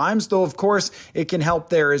hard times, though of course it can help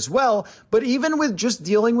there as well, but even with just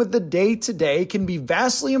dealing with the day-to-day can be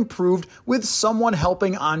vastly improved with someone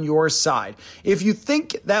helping on your side. If you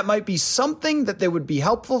think that might be something that they would be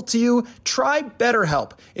helpful to you, try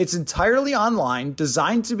BetterHelp. It's entirely online,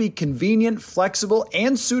 designed to be convenient, flexible,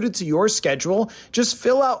 and suited to your schedule. Just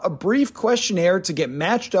fill out a brief questionnaire to get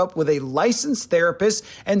matched up with a licensed therapist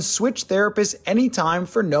and switch therapists anytime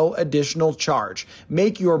for no additional charge.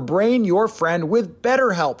 Make your brain your friend with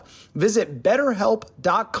BetterHelp. Visit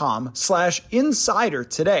BetterHelp.com/insider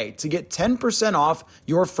today to get 10% off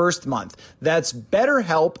your first month. That's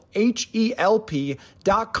BetterHelp,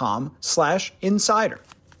 HELP.com/insider.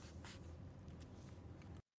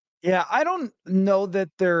 Yeah, I don't know that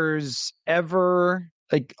there's ever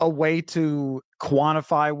like a way to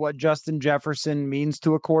quantify what Justin Jefferson means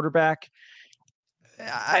to a quarterback.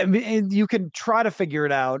 I mean, you can try to figure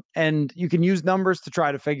it out, and you can use numbers to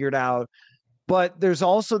try to figure it out. But there's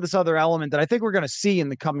also this other element that I think we're going to see in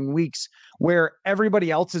the coming weeks where everybody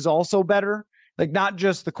else is also better, like not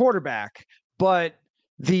just the quarterback, but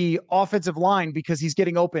the offensive line, because he's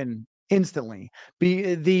getting open instantly.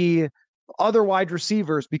 The other wide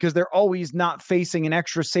receivers, because they're always not facing an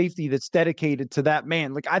extra safety that's dedicated to that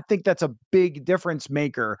man. Like, I think that's a big difference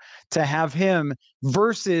maker to have him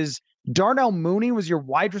versus Darnell Mooney was your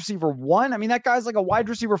wide receiver 1. I mean, that guy's like a wide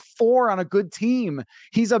receiver 4 on a good team.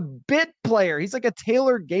 He's a bit player. He's like a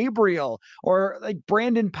Taylor Gabriel or like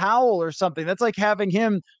Brandon Powell or something. That's like having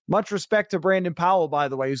him, much respect to Brandon Powell, by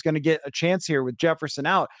the way, who's going to get a chance here with Jefferson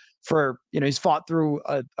out for, he's fought through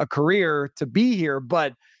a career to be here,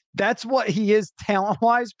 but that's what he is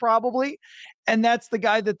talent-wise probably. And that's the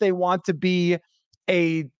guy that they want to be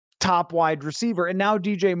a top wide receiver. And now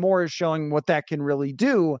DJ Moore is showing what that can really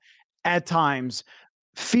do at times.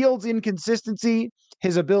 Fields' inconsistency,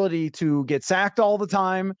 his ability to get sacked all the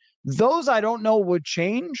time, those I don't know would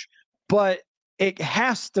change, but it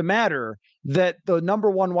has to matter that the number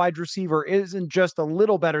 1 wide receiver isn't just a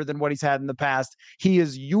little better than what he's had in the past. He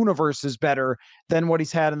is universes better than what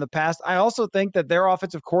he's had in the past. I also think that their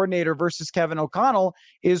offensive coordinator versus Kevin O'Connell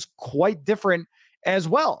is quite different as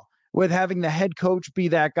well, with having the head coach be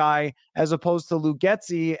that guy as opposed to Lou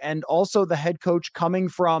Getsy, and also the head coach coming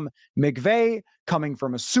from McVay, coming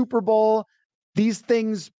from a Super Bowl. These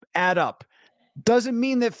things add up. Doesn't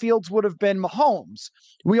mean that Fields would have been Mahomes.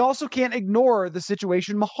 We also can't ignore the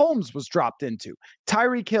situation Mahomes was dropped into.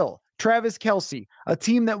 Tyreek Hill, Travis Kelce, a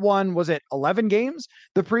team that won, was it 11 games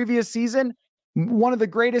the previous season? One of the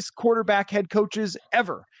greatest quarterback head coaches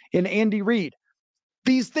ever in Andy Reid.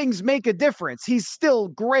 These things make a difference. He's still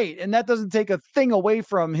great, and that doesn't take a thing away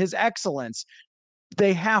from his excellence.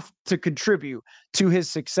 They have to contribute to his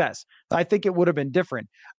success. I think it would have been different.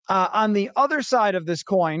 On the other side of this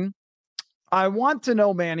coin, I want to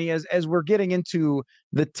know, Manny, as we're getting into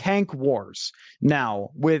the tank wars now,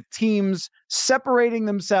 with teams separating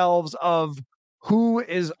themselves of who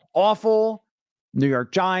is awful, New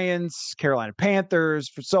York Giants, Carolina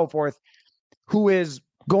Panthers, so forth, who is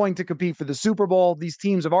going to compete for the Super Bowl. These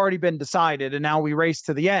teams have already been decided, and now we race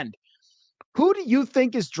to the end. Who do you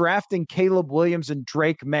think is drafting Caleb Williams and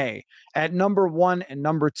Drake May at number 1 and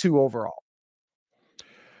number 2 overall?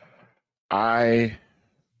 I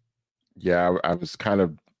was kind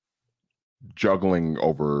of juggling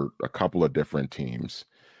over a couple of different teams.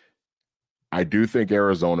 I do think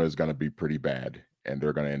Arizona is going to be pretty bad, and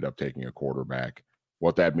they're going to end up taking a quarterback.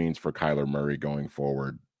 What that means for Kyler Murray going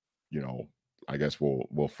forward, I guess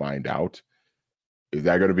we'll find out. Is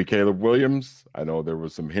that going to be Caleb Williams? I know there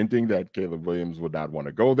was some hinting that Caleb Williams would not want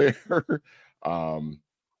to go there.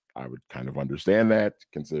 I would kind of understand that,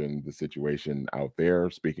 considering the situation out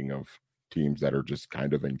there. Speaking of teams that are just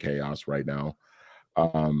kind of in chaos right now.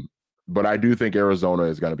 But I do think Arizona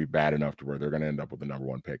is going to be bad enough to where they're going to end up with the number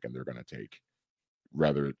 1 pick, and they're going to take,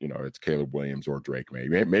 rather, it's Caleb Williams or Drake May.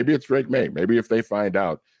 Maybe it's Drake May. Maybe if they find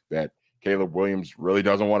out that Caleb Williams really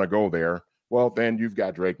doesn't want to go there, well, then you've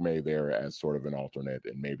got Drake May there as sort of an alternate,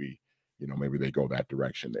 and maybe they go that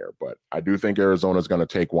direction there. But I do think Arizona's going to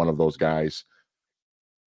take one of those guys.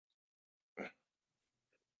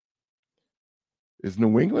 Is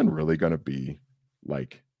New England really going to be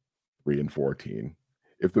like 3-14?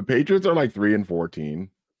 If the Patriots are like 3-14,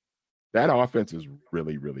 that offense is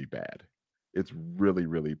really, really bad. It's really,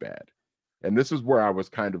 really bad. And this is where I was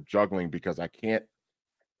kind of juggling, because I can't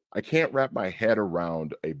wrap my head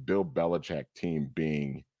around a Bill Belichick team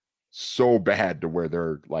being so bad to where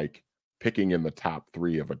they're like picking in the top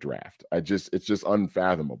 3 of a draft. It's just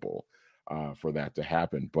unfathomable for that to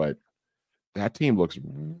happen. But that team looks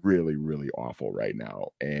really, really awful right now.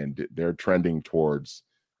 And they're trending towards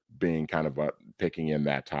being kind of picking in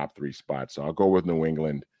that top 3 spot. So I'll go with New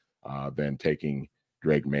England, then taking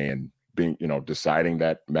Drake May and being, deciding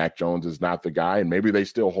that Mac Jones is not the guy. And maybe they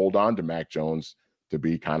still hold on to Mac Jones to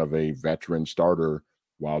be kind of a veteran starter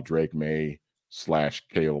while Drake May /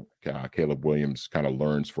 Caleb Williams kind of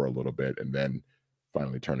learns for a little bit, and then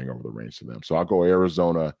finally turning over the reins to them. So I'll go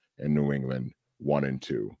Arizona and New England 1 and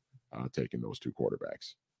 2, taking those 2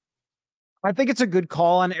 quarterbacks. I think it's a good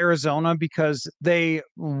call on Arizona because they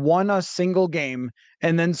won a single game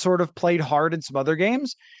and then sort of played hard in some other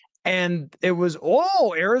games. And it was,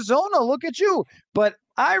 Arizona, look at you. But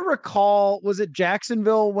I recall, was it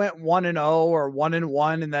Jacksonville went 1-0 or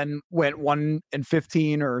 1-1 and then went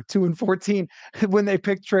 1-15 or 2-14 when they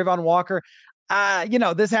picked Trayvon Walker?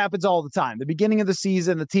 This happens all the time. The beginning of the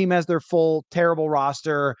season, the team has their full terrible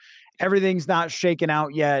roster. Everything's not shaken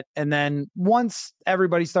out yet. And then once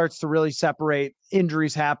everybody starts to really separate,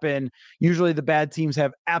 injuries happen. Usually the bad teams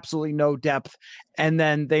have absolutely no depth, and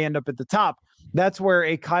then they end up at the top. That's where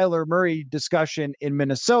a Kyler Murray discussion in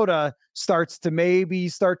Minnesota starts to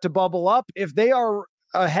bubble up. If they are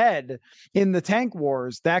ahead in the tank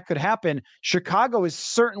wars, that could happen. Chicago is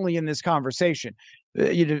certainly in this conversation.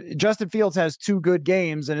 Justin Fields has 2 good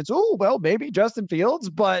games, and it's, maybe Justin Fields.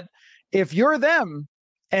 But if you're them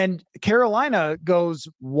and Carolina goes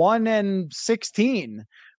 1-16,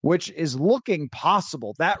 which is looking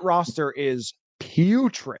possible, that roster is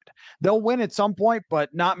putrid. They'll win at some point, but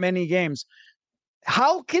not many games.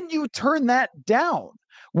 How can you turn that down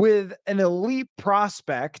with an elite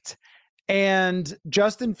prospect and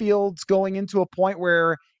Justin Fields going into a point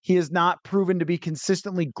where he is not proven to be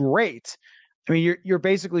consistently great? I mean, you're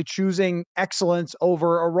basically choosing excellence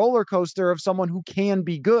over a roller coaster of someone who can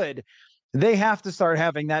be good. They have to start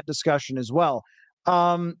having that discussion as well.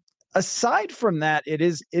 Aside from that, it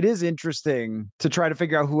is interesting to try to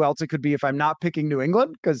figure out who else it could be if I'm not picking New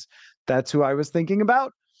England, because that's who I was thinking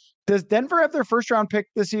about. Does Denver have their first round pick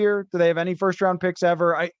this year? Do they have any first round picks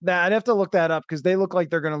ever? I'd have to look that up because they look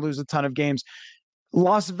like they're going to lose a ton of games.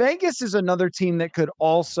 Las Vegas is another team that could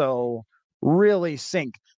also really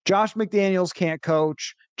sink. Josh McDaniels can't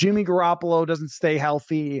coach. Jimmy Garoppolo doesn't stay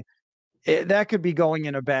healthy. That could be going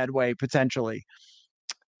in a bad way potentially.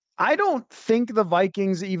 I don't think the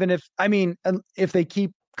Vikings, if they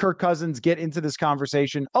keep Kirk Cousins, get into this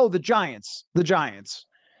conversation. The Giants.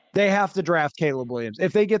 They have to draft Caleb Williams.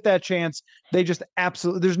 If they get that chance, they just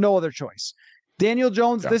absolutely, there's no other choice. Daniel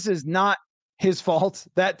Jones, This is not his fault.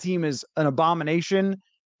 That team is an abomination.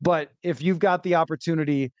 But if you've got the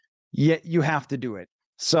opportunity, you have to do it.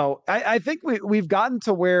 So I think we've gotten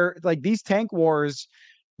to where, like, these tank wars,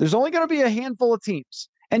 there's only going to be a handful of teams.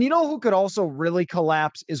 And you know who could also really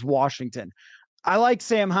collapse is Washington. I like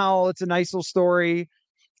Sam Howell. It's a nice little story.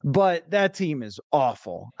 But that team is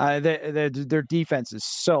awful. Their defense is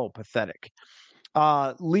so pathetic.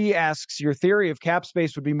 Lee asks, your theory of cap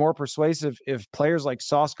space would be more persuasive if players like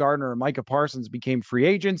Sauce Gardner or Micah Parsons became free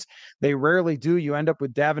agents. They rarely do. You end up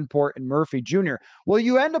with Davenport and Murphy Jr. Well,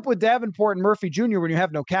 you end up with Davenport and Murphy Jr. when you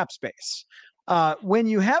have no cap space. When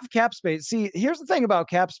you have cap space, see, here's the thing about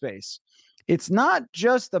cap space. It's not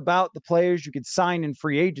just about the players you could sign in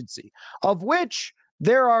free agency, of which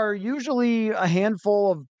there are usually a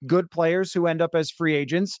handful of good players who end up as free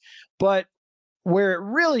agents, but where it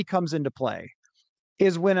really comes into play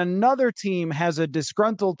is when another team has a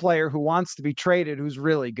disgruntled player who wants to be traded who's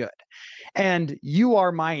really good. And you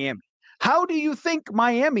are Miami. How do you think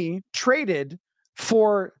Miami traded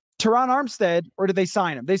for Teron Armstead, or did they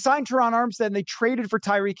sign him? They signed Teron Armstead and they traded for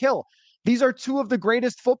Tyreek Hill. These are 2 of the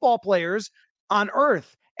greatest football players on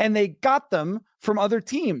earth, and they got them from other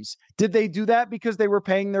teams. Did they do that because they were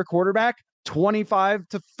paying their quarterback $25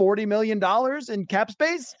 to $40 million in cap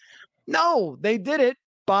space? No, they did it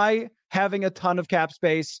by having a ton of cap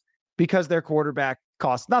space because their quarterback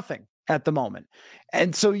costs nothing at the moment.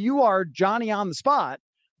 And so you are Johnny on the spot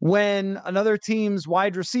when another team's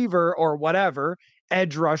wide receiver or whatever,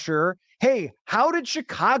 edge rusher, hey, how did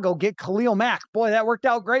Chicago get Khalil Mack? Boy, that worked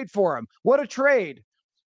out great for him. What a trade.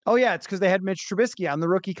 Oh, yeah, it's because they had Mitch Trubisky on the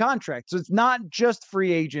rookie contract. So it's not just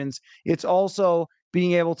free agents. It's also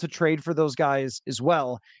being able to trade for those guys as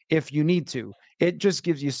well if you need to. It just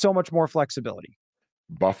gives you so much more flexibility.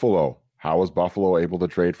 Buffalo. How was Buffalo able to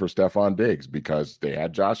trade for Stephon Diggs? Because they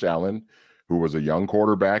had Josh Allen, who was a young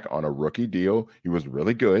quarterback on a rookie deal. He was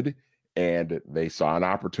really good. And they saw an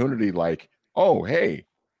opportunity like, oh, hey,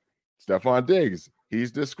 Stephon Diggs,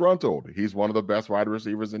 he's disgruntled. He's one of the best wide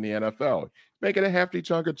receivers in the NFL. Making a hefty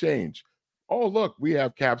chunk of change. Oh, look, we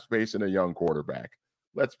have cap space and a young quarterback.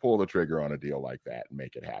 Let's pull the trigger on a deal like that and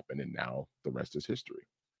make it happen. And now the rest is history.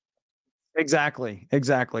 Exactly.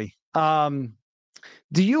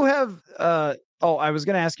 Do you have I was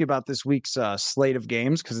going to ask you about this week's slate of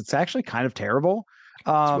games because it's actually kind of terrible,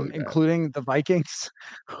 Really including the Vikings,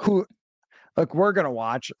 who, look, we're going to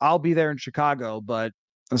watch. I'll be there in Chicago, but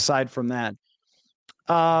aside from that,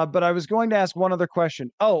 but I was going to ask one other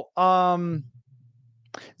question. Do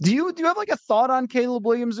you have like a thought on Caleb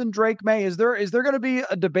Williams and Drake May? Is there going to be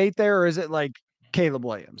a debate there, or is it like Caleb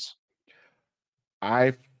Williams?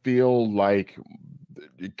 I feel like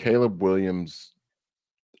Caleb Williams,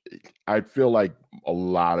 I feel like a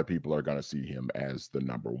lot of people are going to see him as the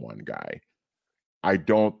number one guy.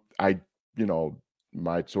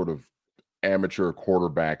 My sort of amateur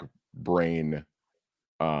quarterback brain,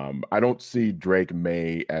 I don't see Drake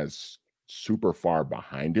May as super far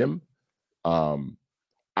behind him.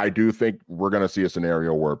 I do think we're going to see a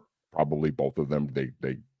scenario where probably both of them,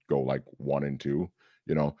 they go like 1 and 2,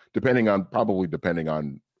 depending on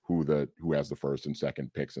who has the first and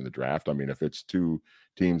second picks in the draft. I mean, if it's two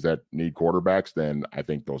teams that need quarterbacks, then I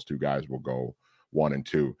think those two guys will go 1 and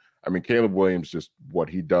 2. I mean, Caleb Williams, just what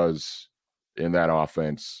he does in that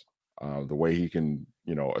offense, the way he can,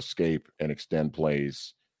 escape and extend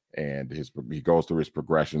plays, and he goes through his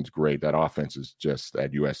progressions great. That offense is just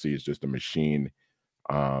at USC is just a machine.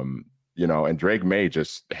 And Drake May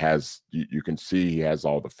just has, you can see he has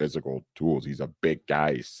all the physical tools. He's a big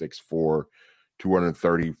guy. He's 6'4",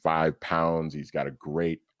 235 pounds. He's got a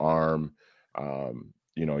great arm.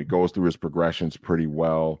 He goes through his progressions pretty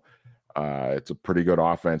well. It's a pretty good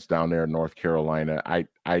offense down there in North Carolina. I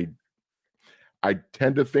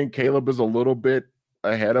tend to think Caleb is a little bit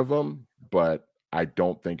ahead of him, but I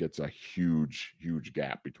don't think it's a huge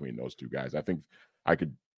gap between those two guys. I think I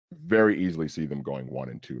could very easily see them going 1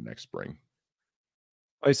 and 2 next spring.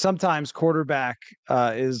 Sometimes quarterback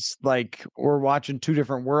is like we're watching two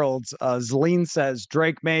different worlds. Zeline says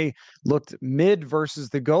Drake May looked mid versus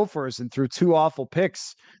the Gophers and threw 2 awful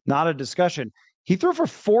picks. Not a discussion. He threw for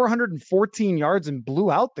 414 yards and blew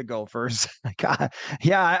out the Gophers. God,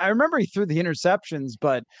 yeah, I remember he threw the interceptions,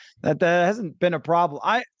 but that hasn't been a problem.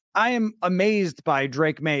 I am amazed by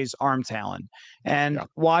Drake May's arm talent and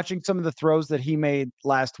watching some of the throws that he made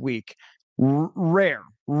last week.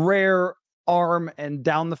 Rare arm and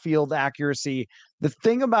down the field accuracy. The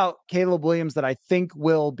thing about Caleb Williams that I think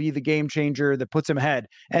will be the game changer that puts him ahead,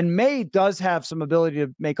 and May does have some ability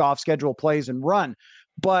to make off schedule plays and run,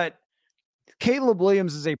 but Caleb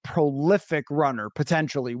Williams is a prolific runner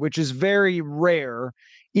potentially, which is very rare,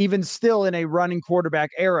 even still in a running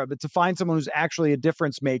quarterback era, but to find someone who's actually a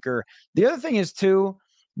difference maker. The other thing is too,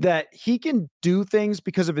 that he can do things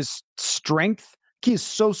because of his strength. He is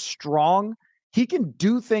so strong. He can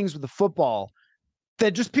do things with the football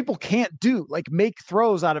that just people can't do, like make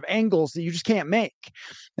throws out of angles that you just can't make.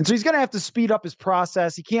 And so he's going to have to speed up his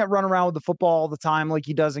process. He can't run around with the football all the time like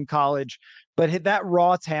he does in college, but that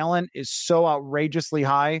raw talent is so outrageously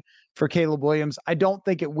high for Caleb Williams. I don't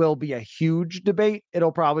think it will be a huge debate.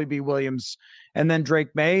 It'll probably be Williams and then Drake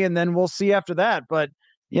May, and then we'll see after that. But,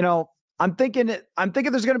 I'm thinking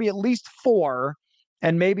there's going to be at least 4,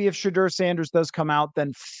 and maybe if Shedeur Sanders does come out,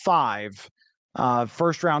 then 5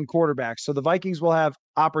 first round quarterbacks. So the Vikings will have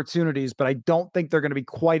opportunities, but I don't think they're going to be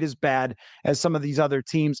quite as bad as some of these other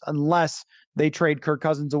teams unless they trade Kirk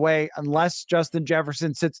Cousins away, unless Justin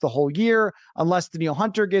Jefferson sits the whole year, unless Danielle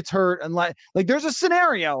Hunter gets hurt, unless there's a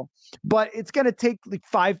scenario, but it's going to take like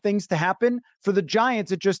 5 things to happen. For the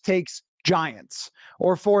Giants, it just takes Giants,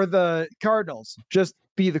 or for the Cardinals, just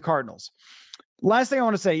be the Cardinals. Last thing I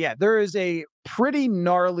want to say, there is a pretty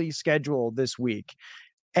gnarly schedule this week.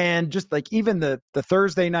 And just like even the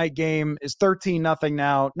Thursday night game is 13-0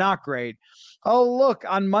 now. Not great. Oh, look,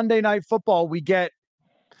 on Monday Night Football, we get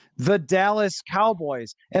the Dallas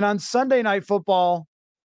Cowboys. And on Sunday Night Football,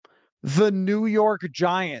 the New York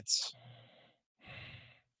Giants.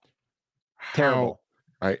 Terrible.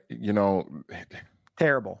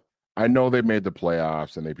 Terrible. I know they made the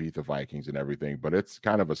playoffs and they beat the Vikings and everything, but it's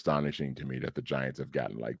kind of astonishing to me that the Giants have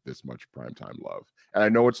gotten like this much primetime love. And I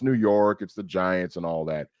know it's New York, it's the Giants and all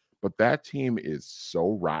that, but that team is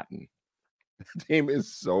so rotten. The team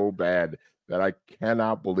is so bad that I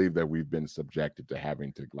cannot believe that we've been subjected to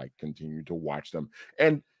having to like continue to watch them.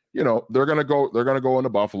 And they're gonna go into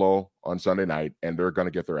Buffalo on Sunday night and they're gonna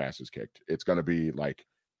get their asses kicked. It's gonna be like,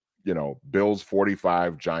 Bills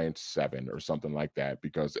 45, Giants 7 or something like that,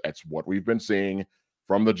 because that's what we've been seeing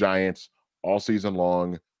from the Giants all season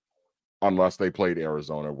long, unless they played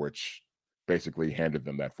Arizona, which basically handed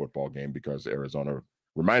them that football game because Arizona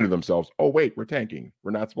reminded themselves, oh, wait, we're tanking.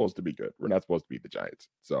 We're not supposed to be good. We're not supposed to beat the Giants.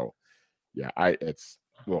 So, yeah,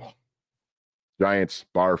 Giants,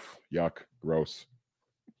 barf, yuck, gross.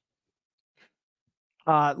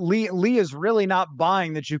 Lee is really not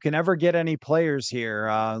buying that you can ever get any players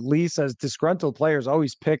here. Lee says disgruntled players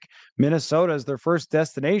always pick Minnesota as their first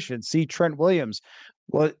destination. See Trent Williams.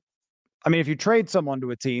 Well, I mean, if you trade someone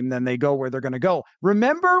to a team, then they go where they're going to go.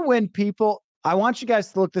 Remember when I want you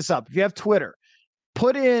guys to look this up. If you have Twitter,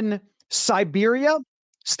 put in Siberia,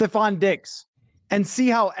 Stephon Diggs, and see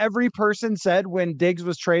how every person said when Diggs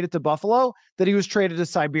was traded to Buffalo that he was traded to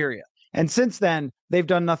Siberia. And since then, they've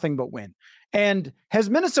done nothing but win. And has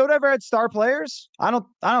Minnesota ever had star players? I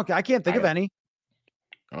can't think of any.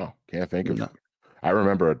 Oh, can't think of. No. I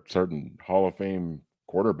remember a certain Hall of Fame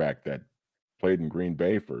quarterback that played in Green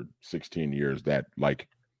Bay for 16 years that, like,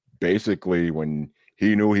 basically when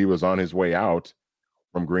he knew he was on his way out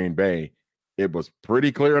from Green Bay, it was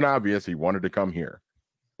pretty clear and obvious he wanted to come here.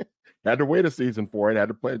 Had to wait a season for it, had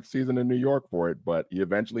to play a season in New York for it, but he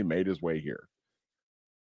eventually made his way here.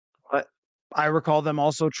 I recall them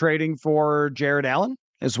also trading for Jared Allen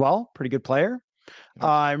as well. Pretty good player.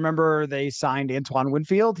 I remember they signed Antoine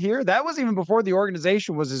Winfield here. That was even before the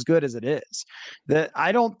organization was as good as it is. That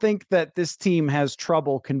I don't think that this team has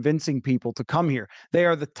trouble convincing people to come here. They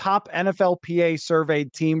are the top NFLPA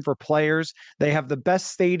surveyed team for players. They have the best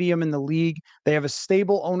stadium in the league. They have a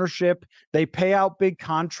stable ownership. They pay out big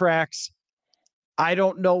contracts. I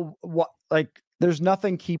don't know there's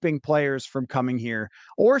nothing keeping players from coming here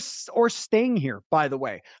or staying here, by the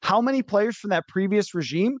way. How many players from that previous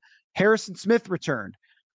regime? Harrison Smith returned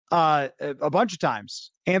a bunch of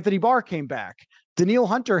times. Anthony Barr came back. Daniil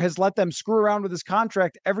Hunter has let them screw around with his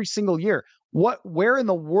contract every single year. Where in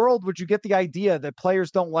the world would you get the idea that players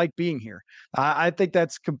don't like being here? I think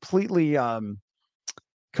that's completely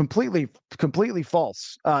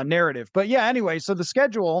false narrative. But yeah, anyway, so the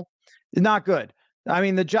schedule is not good. I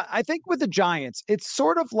mean, I think with the Giants, it's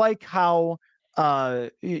sort of like how,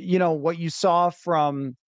 what you saw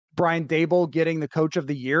from Brian Daboll getting the coach of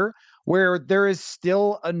the year, where there is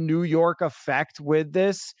still a New York effect with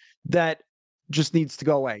this that just needs to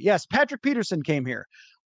go away. Yes, Patrick Peterson came here.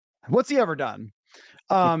 What's he ever done?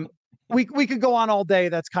 We could go on all day.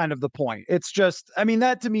 That's kind of the point. It's just, I mean,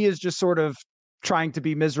 that to me is just sort of trying to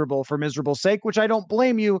be miserable for miserable sake, which I don't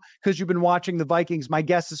blame you because you've been watching the Vikings. My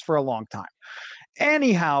guess is for a long time.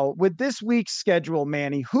 Anyhow, with this week's schedule,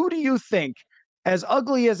 Manny, who do you think, as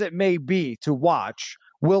ugly as it may be to watch,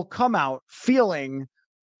 will come out feeling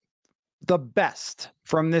the best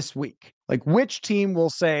from this week? Like, which team will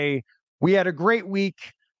say, we had a great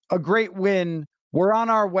week, a great win, we're on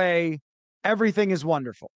our way, everything is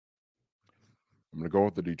wonderful? I'm going to go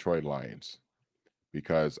with the Detroit Lions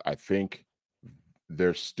because I think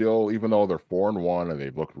they're still, even though they're 4-1 and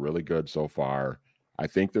they've looked really good so far, I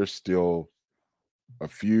think there's still a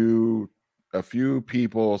few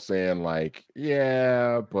people saying like,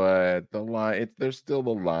 yeah, but they're still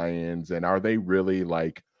the Lions, and are they really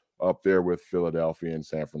like up there with Philadelphia and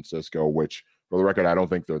San Francisco? Which, for the record, I don't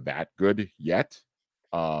think they're that good yet.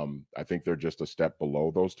 I think they're just a step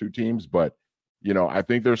below those two teams, but I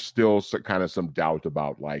think there's still some doubt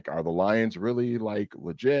about like, are the Lions really like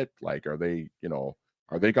legit? Like, are they going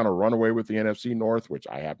to run away with the NFC North? Which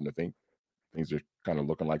I happen to think things are kind of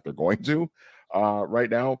looking like they're going to right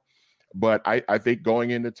now. But I think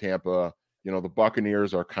going into Tampa, the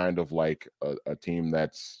Buccaneers are kind of like a team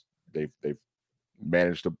that's they've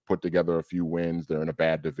managed to put together a few wins. They're in a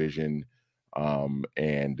bad division,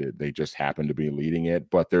 and they just happen to be leading it.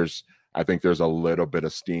 But I think there's a little bit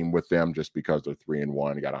of steam with them just because they're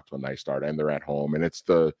 3-1, got off to a nice start, and they're at home. And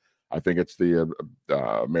I think it's the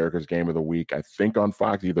America's Game of the Week. I think on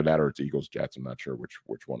Fox, either that or it's Eagles Jets. I'm not sure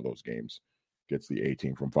which one of those games gets the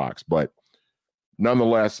 18 from Fox, but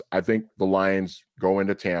nonetheless, I think the Lions go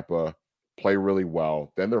into Tampa, play really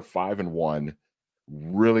well. Then they're 5-1,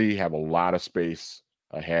 really have a lot of space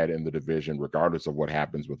ahead in the division, regardless of what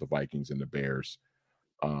happens with the Vikings and the Bears.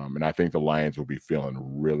 And I think the Lions will be feeling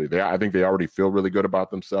I think they already feel really good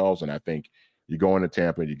about themselves. And I think you go into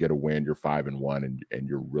Tampa and you get a win, you're 5-1, and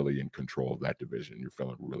you're really in control of that division. You're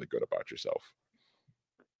feeling really good about yourself.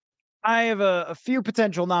 I have a few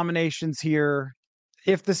potential nominations here.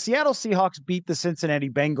 If the Seattle Seahawks beat the Cincinnati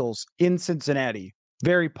Bengals in Cincinnati,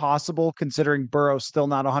 very possible considering Burrow's still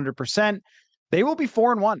not 100%, they will be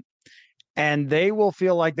 4-1. And they will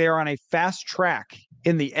feel like they are on a fast track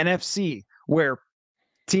in the NFC, where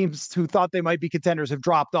teams who thought they might be contenders have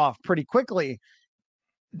dropped off pretty quickly.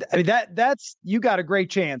 I mean, that's you got a great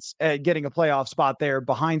chance at getting a playoff spot there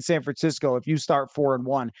behind San Francisco if you start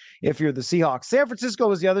 4-1. If you're the Seahawks, San Francisco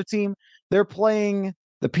is the other team. They're playing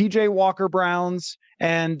the PJ Walker Browns,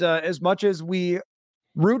 and as much as we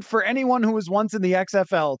root for anyone who was once in the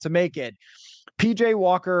XFL to make it, PJ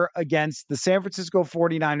Walker against the San Francisco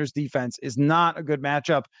 49ers defense is not a good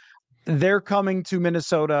matchup. They're coming to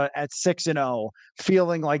Minnesota at 6-0,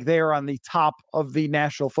 feeling like they are on the top of the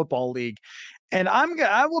National Football League. And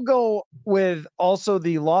I will go with also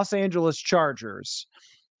the Los Angeles Chargers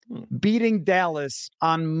beating Dallas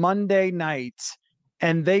on Monday night,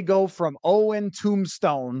 and they go from 0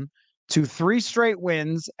 tombstone to 3 straight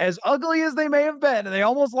wins, as ugly as they may have been, and they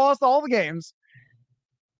almost lost all the games.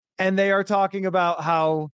 And they are talking about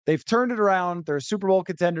how they've turned it around. They're a Super Bowl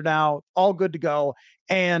contender now, all good to go.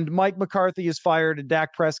 And Mike McCarthy is fired and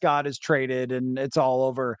Dak Prescott is traded, and it's all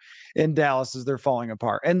over in Dallas as they're falling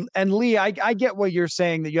apart. And Lee, I get what you're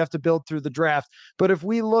saying, that you have to build through the draft. But if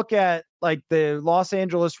we look at like the Los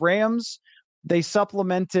Angeles Rams, they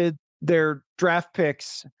supplemented their draft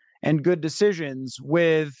picks and good decisions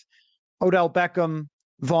with Odell Beckham,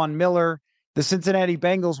 Von Miller. The Cincinnati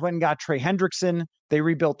Bengals went and got Trey Hendrickson. They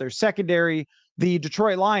rebuilt their secondary. The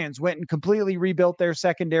Detroit Lions went and completely rebuilt their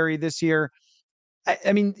secondary this year.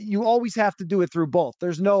 I mean, you always have to do it through both.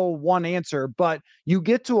 There's no one answer, but you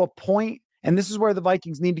get to a point, and this is where the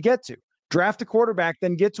Vikings need to get to. Draft a quarterback,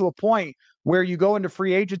 then get to a point where you go into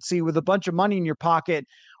free agency with a bunch of money in your pocket,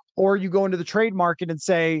 or you go into the trade market and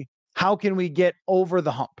say, how can we get over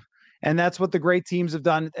the hump? And that's what the great teams have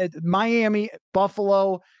done. Miami,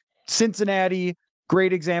 Buffalo, Cincinnati,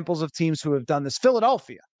 great examples of teams who have done this.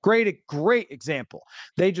 Philadelphia, great example.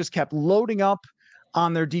 They just kept loading up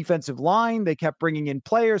on their defensive line. They kept bringing in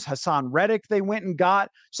players. Hassan Reddick, they went and got.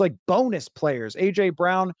 It's like bonus players. AJ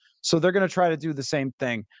Brown. So they're going to try to do the same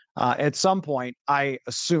thing at some point, I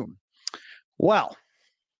assume. Well,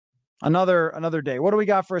 another day. What do we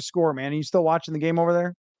got for a score, man? Are you still watching the game over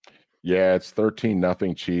there? Yeah, it's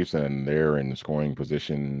 13-0 Chiefs, and they're in scoring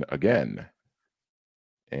position again.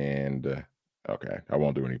 And okay, I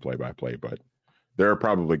won't do any play-by-play, but they're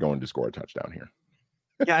probably going to score a touchdown here.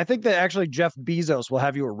 Yeah, I think that actually Jeff Bezos will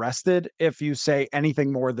have you arrested if you say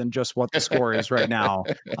anything more than just what the score is right now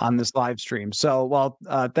on this live stream. So, well,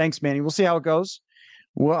 thanks, Manny. We'll see how it goes.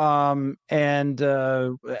 And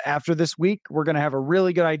after this week, we're going to have a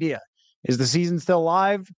really good idea. Is the season still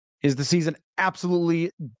live? Is the season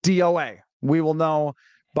absolutely DOA? We will know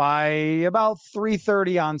by about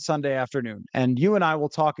 3:30 on Sunday afternoon. And you and I will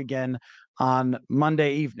talk again on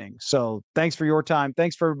Monday evening. So thanks for your time.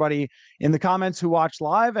 Thanks for everybody in the comments who watched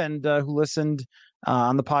live and who listened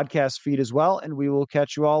on the podcast feed as well. And we will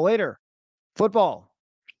catch you all later. Football